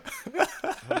 Okay.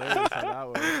 Hilarious how that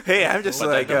works. Hey, I'm just But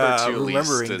like that number 2 at least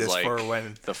remembering is this like for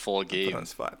when the full put on game the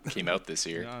spot. came out this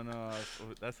year. No,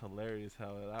 that's hilarious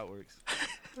how that works.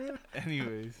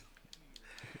 Anyways,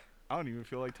 I don't even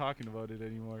feel like talking about it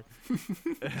anymore.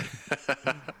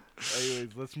 Anyways,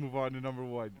 let's move on to number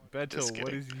one. Beto, Just what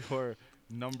kidding. is your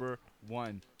number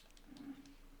one?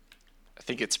 I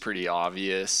think it's pretty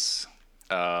obvious.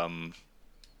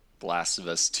 Last of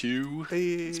Us 2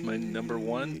 is my number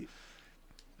one.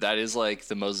 That is like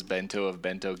the most bento of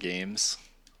bento games,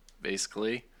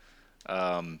 basically.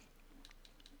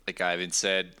 Like I haven't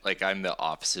said, like I'm the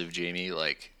opposite of Jamie,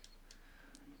 like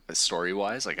story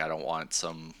wise, like I don't want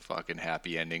some fucking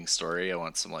happy ending story. I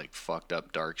want some like fucked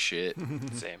up dark shit.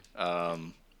 Same.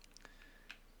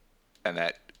 And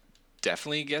that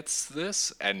definitely gets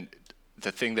this. And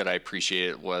the thing that I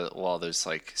appreciate while there's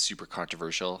like super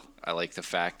controversial, I like the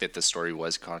fact that the story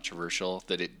was controversial,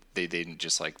 that they didn't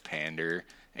just like pander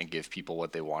and give people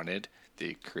what they wanted.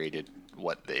 They created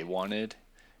what they wanted,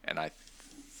 and I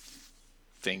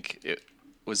think it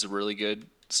was a really good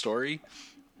story.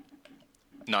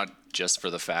 Not just for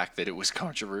the fact that it was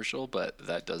controversial, but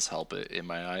that does help it in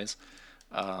my eyes.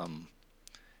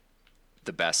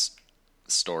 The best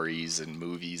stories and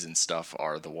movies and stuff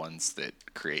are the ones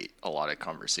that create a lot of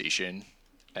conversation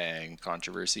and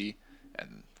controversy,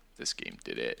 and this game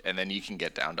did it. And then you can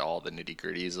get down to all the nitty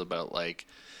gritties about like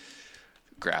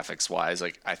graphics wise.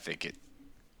 Like I think it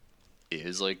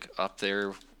is like up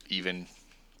there, even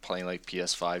playing like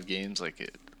PS5 games. Like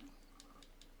it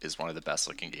is one of the best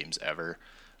looking games ever.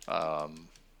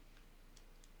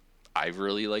 I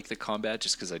really like the combat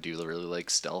just because I do really like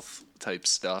stealth type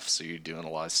stuff. So you're doing a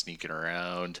lot of sneaking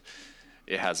around.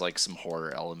 It has like some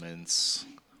horror elements,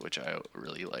 which I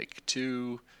really like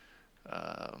too.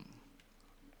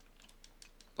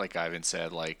 Like Ivan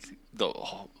said, like the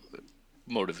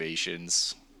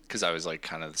motivations, because I was like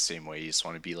kind of the same way. You just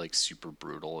want to be like super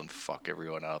brutal and fuck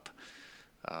everyone up.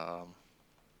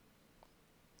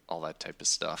 All that type of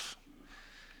stuff.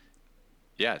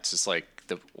 Yeah, it's just like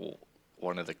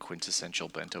one of the quintessential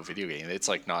bento video game. It's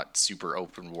like not super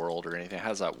open world or anything. It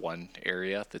has that one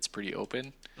area that's pretty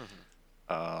open.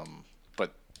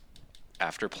 But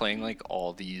after playing like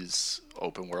all these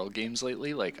open world games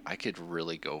lately, like I could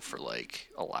really go for like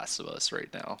a Last of Us right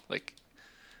now. Like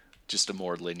just a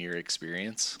more linear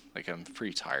experience. Like I'm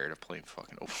pretty tired of playing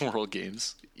fucking open world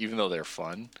games, even though they're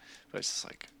fun. But it's just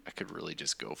like I could really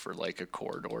just go for like a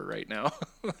corridor right now.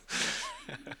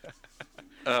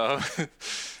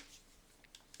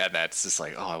 And that's just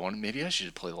like, maybe I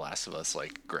should play The Last of Us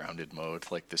like grounded mode,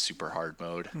 like the super hard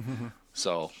mode.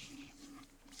 So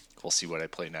we'll see what I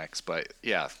play next. But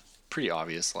yeah, pretty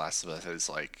obvious. Last of Us is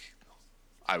like,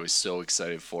 I was so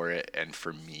excited for it, and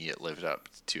for me, it lived up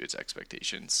to its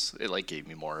expectations. It like gave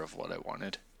me more of what I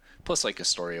wanted. Plus, like a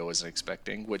story I wasn't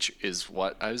expecting, which is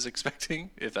what I was expecting,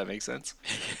 if that makes sense.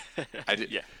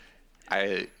 Yeah.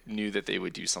 I knew that they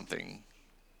would do something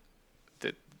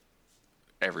that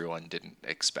everyone didn't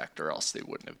expect, or else they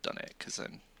wouldn't have done it, because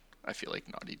then I feel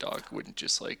like Naughty Dog wouldn't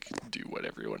just like do what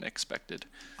everyone expected.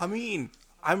 I mean,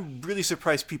 I'm really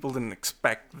surprised people didn't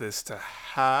expect this to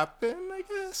happen, I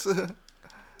guess.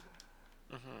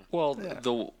 Well, yeah.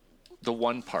 The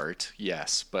one part,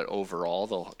 yes, but overall,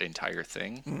 the entire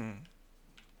thing,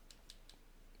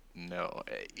 no.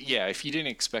 Yeah, if you didn't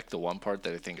expect the one part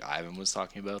that I think Ivan was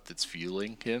talking about that's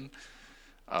fueling him,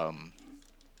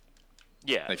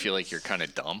 Yeah. I feel like you're kind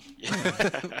of dumb.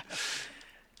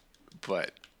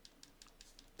 But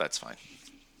that's fine.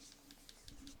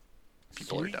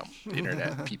 People are dumb. The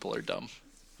internet, people are dumb.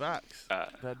 Facts.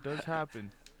 That does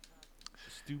happen.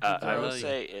 Stupid. I will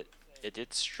say it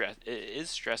is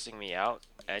stressing me out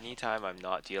anytime I'm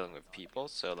not dealing with people.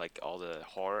 So like all the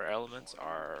horror elements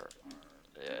are,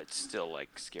 it's still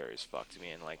like scary as fuck to me,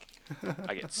 and like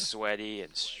I get sweaty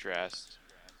and stressed.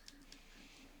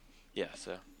 Yeah,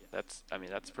 so that's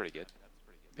pretty good.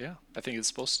 Yeah, I think it's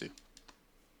supposed to.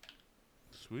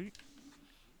 Sweet.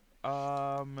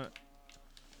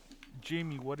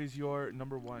 Jamie, what is your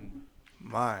number one?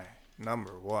 My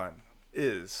number one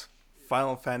is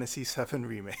Final Fantasy VII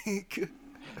Remake.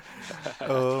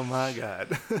 Oh my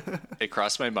god. It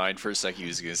crossed my mind for a second. He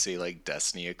was going to say like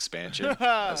Destiny expansion.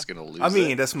 I was going to lose I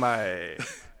mean, it. that's my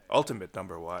ultimate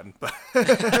number one. But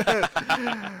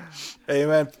hey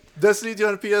man, Destiny 2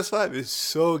 on PS5 is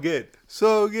so good.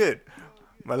 So good.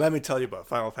 But let me tell you about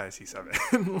Final Fantasy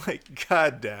VII. Like,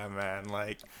 goddamn, man.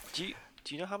 Like, Do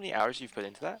you know how many hours you've put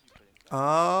into that?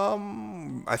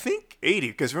 I think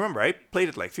 80, because remember, I played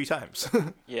it like 3 times.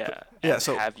 Yeah. Yeah, And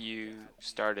so- have you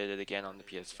started it again on the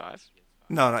PS5?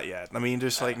 No, not yet. I mean,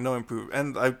 there's like no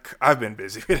improvement, and I've been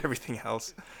busy with everything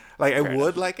else. Like,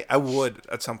 Fair I would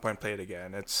at some point play it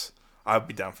again. I'll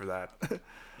be down for that.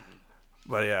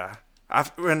 But yeah,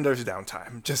 when there's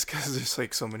downtime, just because there's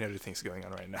like so many other things going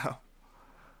on right now.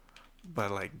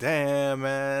 But like, damn,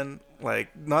 man,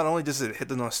 like not only does it hit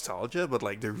the nostalgia, but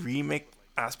like the remake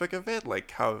aspect of it,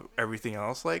 like how everything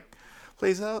else like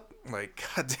plays out, like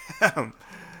goddamn,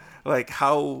 like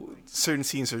how certain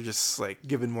scenes are just like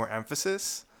given more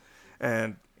emphasis.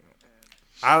 And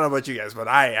I don't know about you guys, but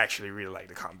I actually really like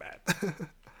the combat.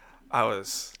 I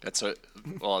was, That's what.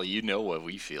 Well, you know what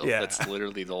we feel. Yeah. That's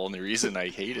literally the only reason I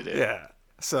hated it. yeah.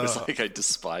 So It's like I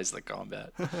despise the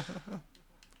combat.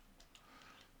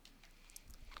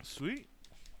 Sweet.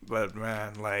 but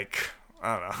man, like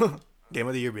I don't know, game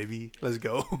of the year, baby, let's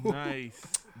go. Nice.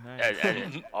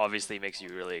 And it obviously makes you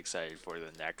really excited for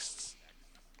the next.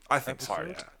 I think so. Part.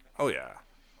 Yeah. Oh yeah.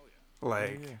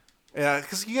 Like yeah. yeah,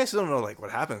 because you guys don't know like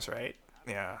what happens, right?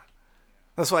 Yeah.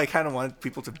 That's why I kind of want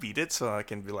people to beat it so I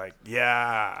can be like,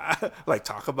 yeah, like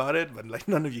talk about it. But like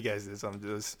none of you guys did. So I'm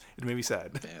just it made me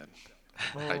sad.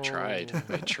 Man, I tried.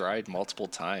 I tried multiple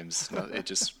times. No, it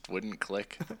just wouldn't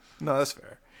click. No, that's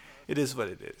fair. It is what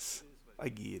it is. I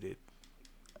get it.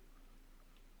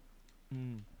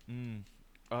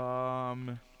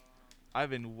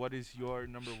 Ivan, what is your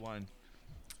number one?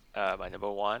 My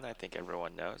number one, I think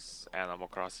everyone knows, Animal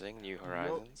Crossing: New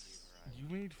Horizons.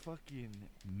 You made fucking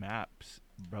maps,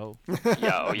 bro.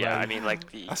 Yeah, oh yeah. I Like, mean,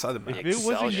 like the I saw the If map. it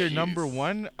wasn't your sheets. number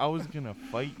one, I was gonna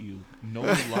fight you. No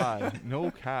lie, no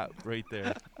cap, right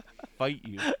there. Fight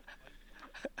you.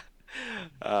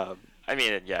 I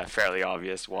mean, yeah, fairly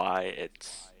obvious why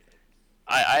it's.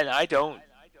 I don't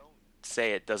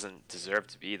say it doesn't deserve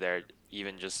to be there,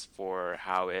 even just for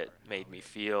how it made me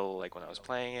feel like when I was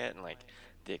playing it, and like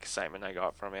the excitement I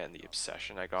got from it and the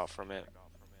obsession I got from it.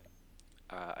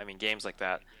 I mean, games like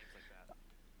that,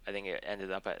 I think it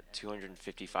ended up at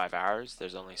 255 hours.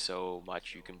 There's only so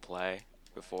much you can play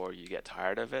before you get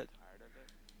tired of it.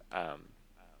 And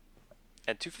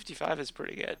 255 is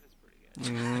pretty good.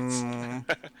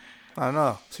 I don't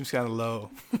know. Seems kind of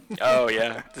low. Oh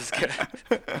yeah, this is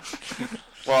good.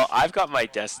 Well, I've got my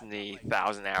Destiny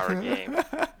 1,000-hour game,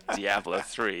 Diablo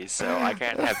 3, so I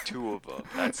can't have two of them.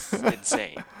 That's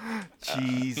insane.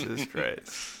 Jesus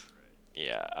Christ.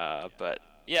 Yeah, but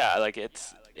yeah, like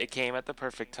it came at the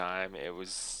perfect time. It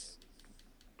was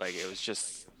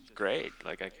just great.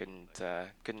 Like I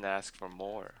couldn't ask for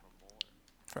more.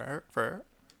 Fair.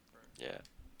 Yeah.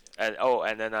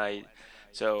 And then I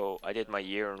did my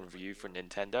year in review for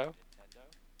Nintendo,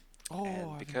 Oh,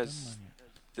 and because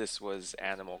this was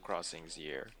Animal Crossing's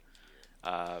year,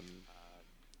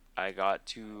 I got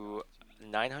to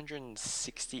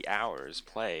 960 hours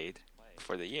played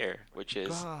for the year, which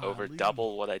is over Golly.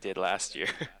 double what I did last year.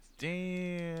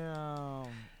 damn,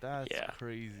 that's Yeah.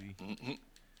 crazy.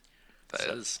 That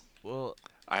is. Well,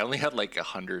 I only had like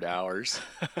 100 hours.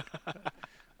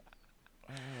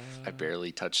 I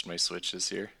barely touched my Switch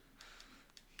this year.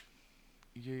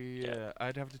 yeah,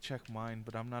 I'd have to check mine,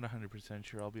 but I'm not 100%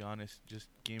 sure. I'll be honest. Just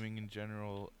gaming in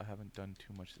general, I haven't done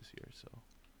too much this year, so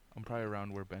I'm probably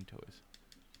around where Bento is.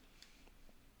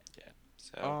 Yeah.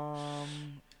 So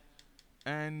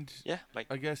And yeah, like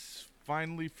I guess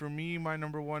finally for me, my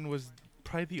number one was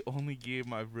probably the only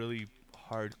game I've really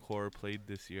hardcore played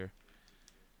this year.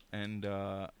 And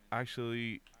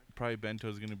actually, probably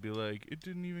Bento's gonna be like, it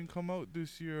didn't even come out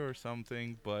this year or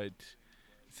something, but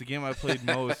it's the game I played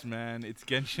most, man. It's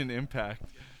Genshin Impact.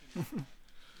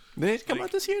 Did it come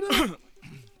out this year though?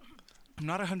 I'm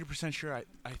not 100% sure. I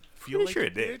feel Pretty like sure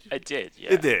it it did. I did.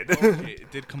 Yeah. It did. Okay,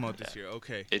 it did come out this year.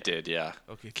 Okay. It did, yeah.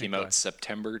 Okay, thank Came God. out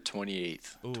September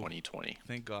 28th, Ooh. 2020.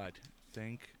 Thank God.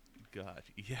 Thank God.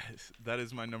 Yes, that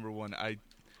is my number one.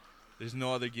 There's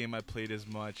no other game I played as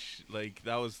much. Like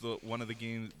that was the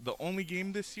only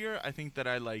game this year I think that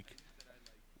I like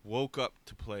woke up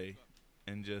to play,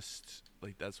 and just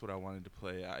like that's what I wanted to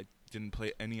play. I didn't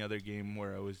play any other game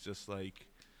where I was just like,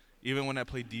 even when I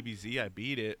played DBZ, I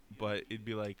beat it, but it'd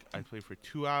be like I'd play for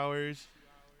 2 hours,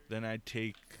 then I'd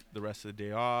take the rest of the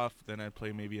day off, then I'd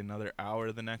play maybe another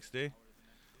hour the next day.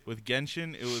 With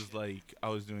Genshin, it was like I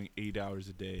was doing 8 hours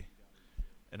a day,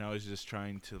 and I was just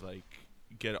trying to like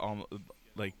get all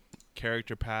like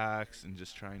character packs and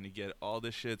just trying to get all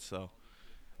this shit. So,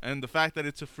 and the fact that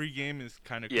it's a free game is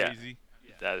kind of Yeah. crazy.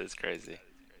 That is crazy.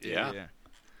 Yeah.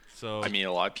 So I mean,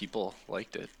 a lot of people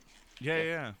liked it.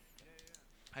 yeah.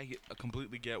 I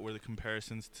completely get where the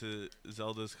comparisons to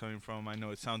Zelda's coming from. I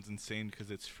know it sounds insane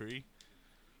because it's free,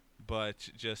 but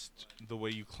just the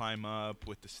way you climb up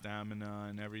with the stamina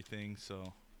and everything.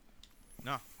 So,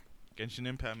 nah, Genshin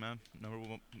Impact, man, number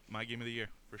one, my game of the year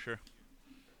for sure.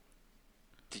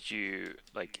 Did you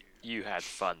you had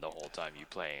fun the whole time you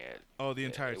playing it? Oh, the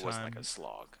entire It wasn't time. like a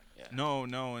slog. Yeah. No,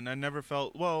 and I never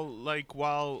felt like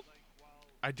while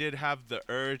I did have the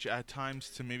urge at times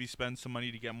to maybe spend some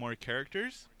money to get more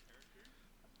characters.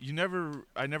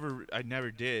 I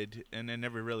never did, and I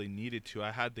never really needed to.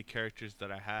 I had the characters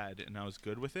that I had, and I was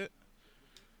good with it.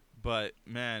 But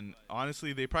man,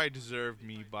 honestly, they probably deserve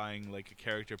me buying like a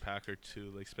character pack or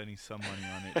two, like spending some money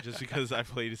on it, just because I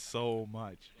played so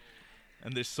much.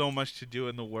 And there's so much to do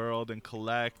in the world and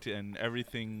collect, and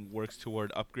everything works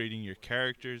toward upgrading your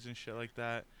characters and shit like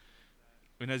that.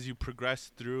 And as you progress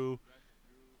through,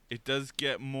 it does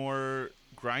get more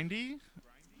grindy,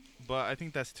 but I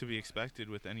think that's to be expected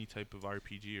with any type of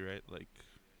RPG, right? Like,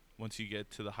 once you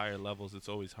get to the higher levels, it's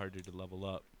always harder to level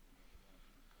up.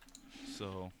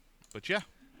 So, but yeah,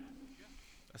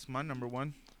 that's my number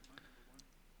one.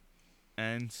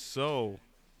 And so,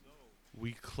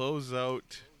 we close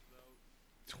out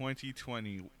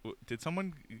 2020. Did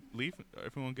someone leave?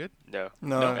 Everyone good? No.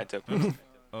 No. Bento.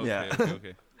 Okay, Yeah.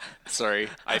 okay. Sorry,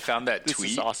 I found that This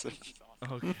tweet is awesome.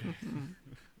 Okay.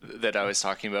 that I was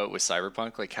talking about with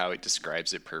Cyberpunk, like how it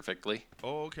describes it perfectly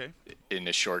Oh, okay. in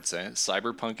a short sentence.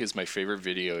 Cyberpunk is my favorite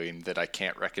video game that I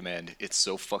can't recommend. It's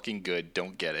so fucking good.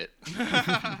 Don't get it.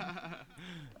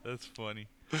 That's funny.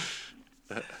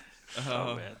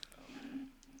 Oh man.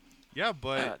 Yeah,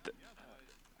 but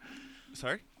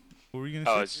sorry, what were you I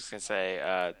gonna was say? just gonna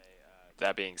say.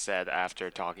 That being said,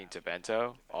 after talking to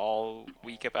Bento all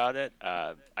week about it,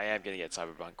 I am gonna get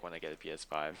Cyberpunk when I get a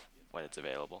PS5 when it's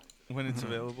available. When it's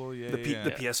available, yeah, The yeah.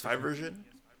 the PS5 version.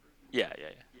 Yeah.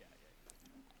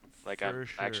 Like For I'm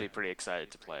sure. actually pretty excited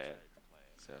to play it.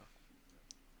 So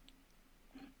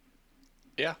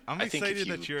Yeah, I'm I think if excited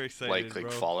that you're excited, like bro.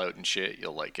 Fallout and shit,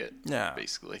 you'll like it. Yeah.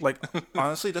 Basically. Like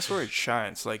honestly, that's where it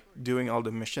shines. Like doing all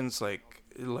the missions, like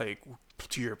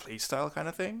to your playstyle kind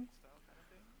of thing.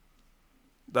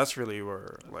 That's really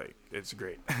where like it's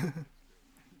great.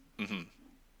 Yeah,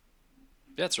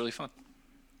 it's really fun.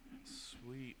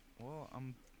 Sweet. Well,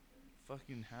 I'm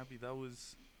fucking happy. That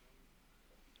was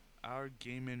our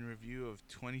gaming review of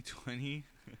 2020.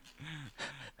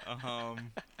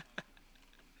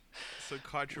 Some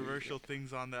controversial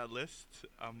things on that list,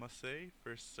 I must say,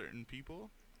 for certain people.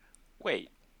 wait,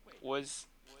 was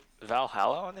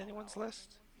Valhalla on anyone's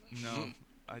list? No,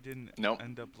 I didn't Nope.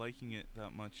 end up liking it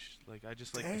that much. Like, I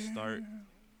just like the start.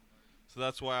 So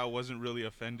that's why I wasn't really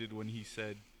offended when he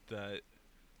said that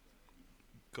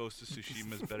Ghost of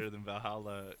Tsushima is better than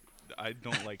Valhalla. I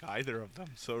don't like either of them,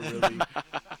 so really,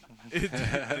 it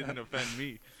didn't offend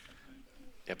me.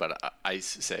 Yeah, but I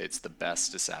say it's the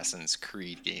best Assassin's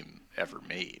Creed game ever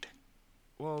made.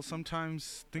 Well,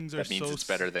 sometimes things are That means so it's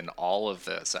better than all of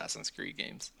the Assassin's Creed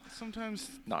games, Sometimes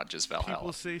not just Valhalla.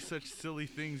 people say such silly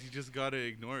things, you just gotta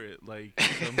ignore it. Like,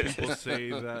 some people say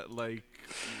that, like,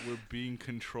 we're being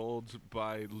controlled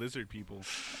by lizard people,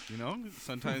 you know?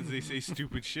 Sometimes they say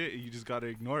stupid shit, and you just gotta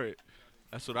ignore it.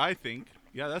 That's what I think.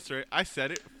 Yeah, that's right. I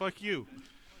said it. Fuck you.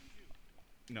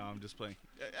 No, I'm just playing.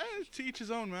 To each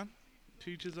his own, man. To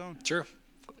each his own. Sure.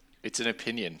 It's an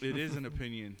opinion. It is an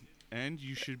opinion, and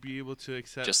you should be able to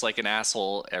accept. Just like an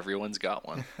asshole, everyone's got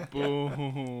one.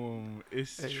 Boom.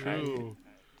 It's true.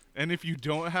 And if you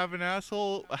don't have an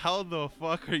asshole, how the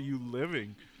fuck are you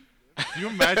living? Do you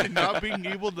imagine not being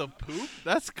able to poop?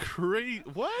 That's crazy.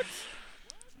 What?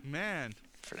 Man.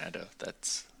 Fernando,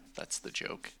 that's the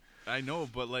joke. I know,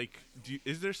 but like,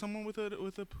 is there someone with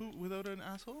a poop without an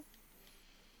asshole?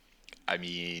 I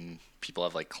mean, people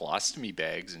have like colostomy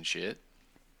bags and shit.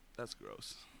 That's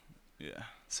gross. Yeah.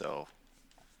 So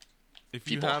If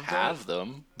you people have, have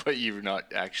them, but you're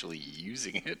not actually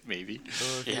using it, maybe. that,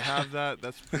 so if you have that,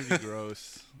 that's pretty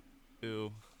gross.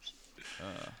 Ew.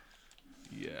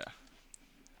 Yeah.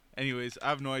 Anyways, I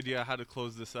have no idea how to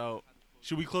close this out.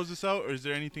 Should we close this out, or is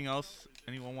there anything else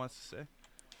anyone wants to say?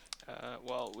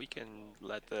 Well, we can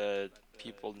let the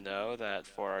people know that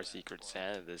for our Secret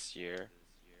Santa this year,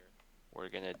 we're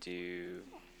gonna take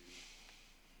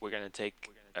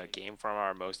a game from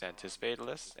our most anticipated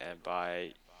list and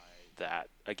buy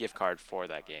a gift card for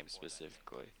that game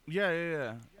specifically.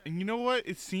 Yeah. And you know what?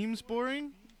 It seems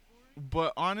boring,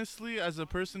 but honestly, as a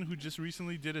person who just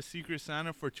recently did a Secret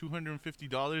Santa for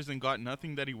 $250 and got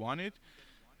nothing that he wanted,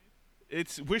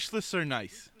 wish lists are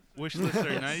nice. Wish lists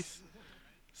are nice.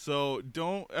 So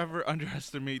don't ever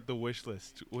underestimate the wish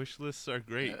list. Wish lists are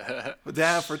great. But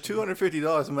damn, for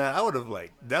 $250, man, I would have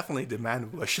like definitely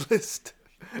demanded a wish list.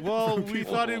 Well, we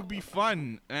thought it would be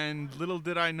fun, and little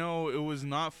did I know it was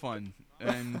not fun.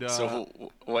 And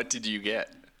So what did you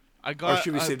get? I got. Or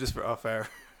should we save this for off air?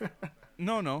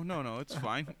 No. It's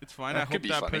fine. It's fine. I That could hope be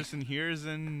that funny. person hears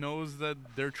and knows that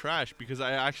they're trash, because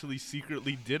I actually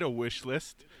secretly did a wish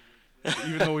list,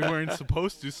 even though we weren't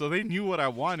supposed to. So they knew what I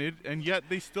wanted, and yet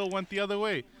they still went the other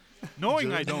way.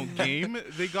 Knowing I don't game,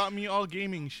 they got me all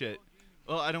gaming shit.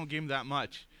 Well, I don't game that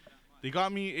much. They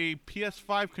got me a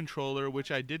PS5 controller,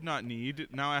 which I did not need.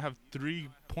 Now I have 3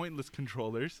 pointless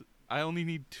controllers. I only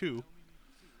need 2.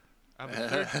 I have a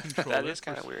third controller. That is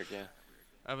kind of weird, yeah.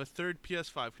 I have a third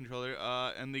PS5 controller,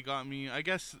 and they got me. I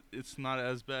guess it's not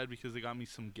as bad because they got me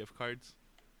some gift cards.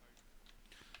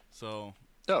 So.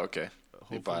 Oh, okay.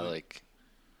 You buy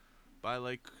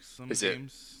some Is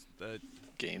games that.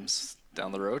 games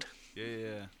down the road.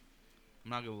 Yeah. I'm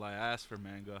not gonna lie. I asked for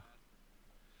manga,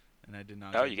 and I did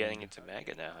not. Oh, get you're getting manga. into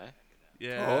manga now, eh?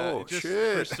 Yeah. Oh, just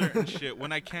shit. For certain shit.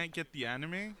 When I can't get the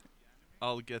anime,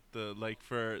 I'll get the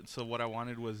So what I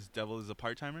wanted was Devil is a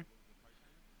Part-Timer.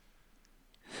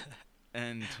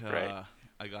 And Right.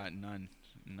 I got none.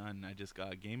 I just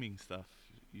got gaming stuff,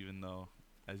 even though,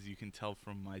 as you can tell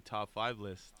from my top 5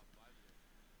 list,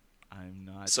 I'm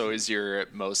not. So is your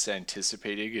most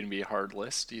anticipated going to be a hard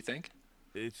list, do you think?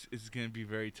 It's gonna be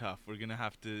very tough. We're gonna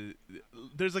have to.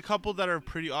 There's a couple that are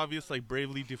pretty obvious, like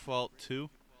Bravely Default 2.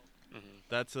 Mm-hmm.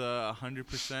 That's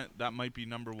 100%. That might be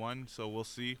number 1, so we'll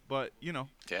see. But Yeah.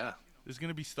 there's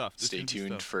gonna be stuff. Stay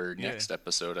tuned for next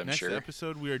episode, I'm sure. Next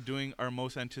episode, we are doing our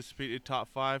most anticipated top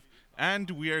 5,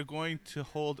 and we are going to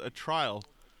hold a trial.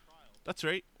 That's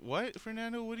right. What,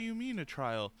 Fernando? What do you mean a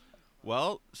trial?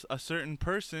 Well, a certain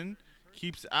person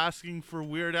keeps asking for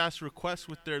weird-ass requests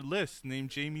with their list, named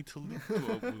Jamie Toledo.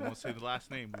 We won't say the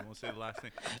last name.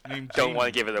 Named Don't Jamie. want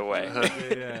to give it away.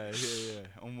 Yeah.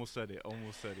 Almost said it.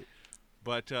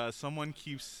 But someone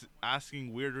keeps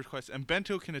asking weird requests, and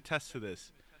Bento can attest to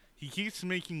this. He keeps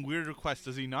making weird requests,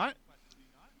 does he not?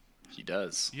 He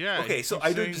does. Yeah. Okay, he so keeps I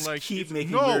don't saying, just like, keep it's-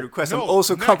 making no, weird requests. I'm no,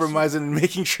 also next- compromising and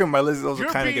making sure my list also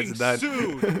You're kind of being gets done.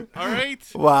 sued, all right?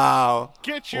 Wow.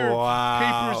 Get your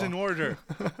Wow. papers in order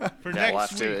for We'll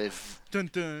next have week. to Dun,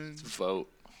 dun. vote.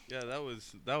 Yeah, that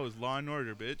was Law and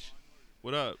Order, bitch.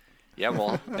 What up? Yeah,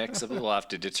 well, next up we'll have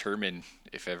to determine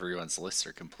if everyone's lists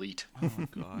are complete. Oh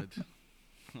God.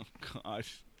 Oh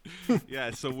gosh.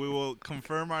 Yeah, so we will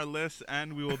confirm our list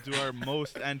and we will do our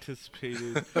most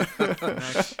anticipated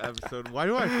next episode. Why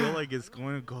do I feel like it's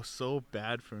going to go so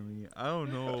bad for me? I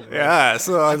don't know. Like, Yeah,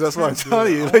 so that's what I'm can't do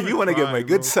telling it. you. I Like, wanna you want to get cry, my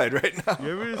good bro. side right now.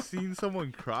 You ever seen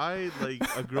someone cry? Like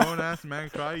a grown ass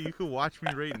man cry? You could watch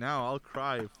me right now. I'll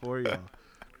cry for you.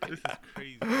 This is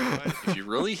crazy. What? If you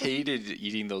really hated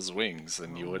eating those wings,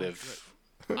 then you would have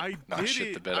I not did shit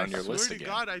it. the bed on your I swear list to again.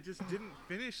 God, I just didn't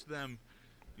finish them.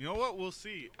 You know what? We'll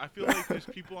see. I feel like there's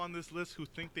people on this list who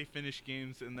think they finish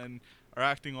games and then are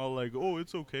acting all like, "Oh,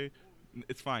 it's okay."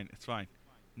 It's fine. It's fine.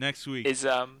 Next week.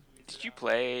 Did you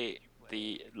play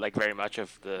very much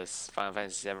of the Final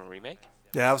Fantasy VII remake?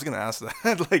 Yeah, I was gonna ask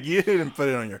that. Like, you didn't put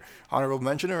it on your honorable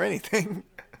mention or anything.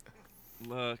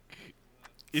 Look,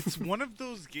 it's one of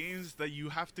those games that you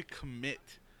have to commit.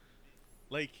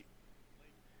 Like,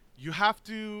 you have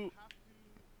to.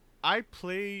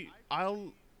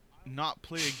 I'll not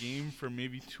play a game for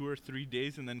maybe 2 or 3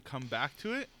 days and then come back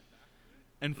to it.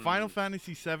 And Final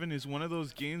Fantasy VII is one of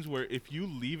those games where if you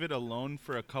leave it alone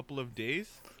for a couple of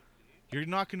days, you're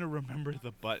not going to remember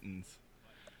the buttons.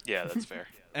 Yeah, that's fair.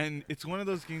 And it's one of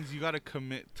those games you got to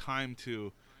commit time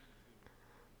to.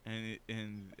 And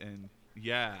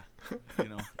yeah,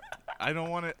 I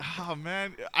don't want to. Oh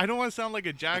man, I don't want to sound like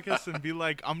a jackass and be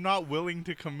like I'm not willing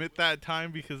to commit that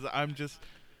time because I'm just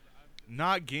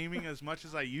not gaming as much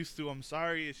as I used to. I'm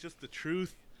sorry, it's just the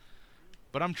truth.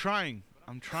 But I'm trying.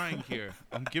 I'm trying here.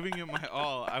 I'm giving it my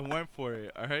all. I went for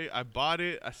it. All right, I bought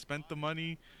it. I spent the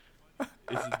money.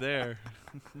 It's there.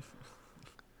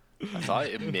 I thought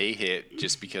it may hit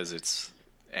just because it's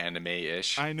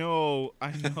anime-ish. I know.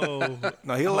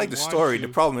 No, he'll like the story. The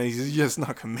problem is he's just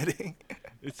not committing.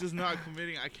 It's just not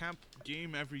committing. I can't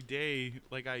game every day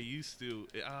like I used to.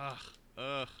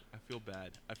 I feel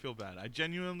bad. I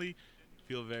genuinely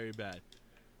feel very bad.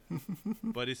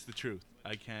 But it's the truth.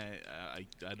 I can't.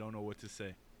 I don't know what to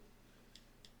say.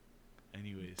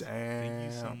 Anyways, thank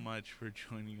you so Damn. much for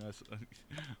joining us.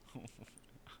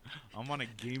 I'm on a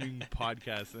gaming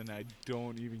podcast and I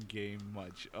don't even game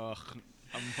much. Ugh,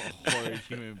 I'm a horrid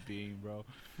human being, bro.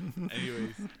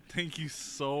 Anyways, thank you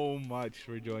so much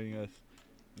for joining us.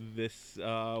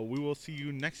 We will see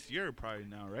you next year probably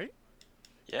now, right?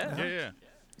 Yeah. Yeah.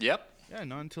 Yep. Yeah,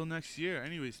 not until next year.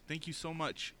 Anyways, thank you so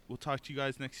much. We'll talk to you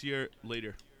guys next year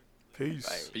later. Peace.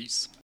 Bye. Peace.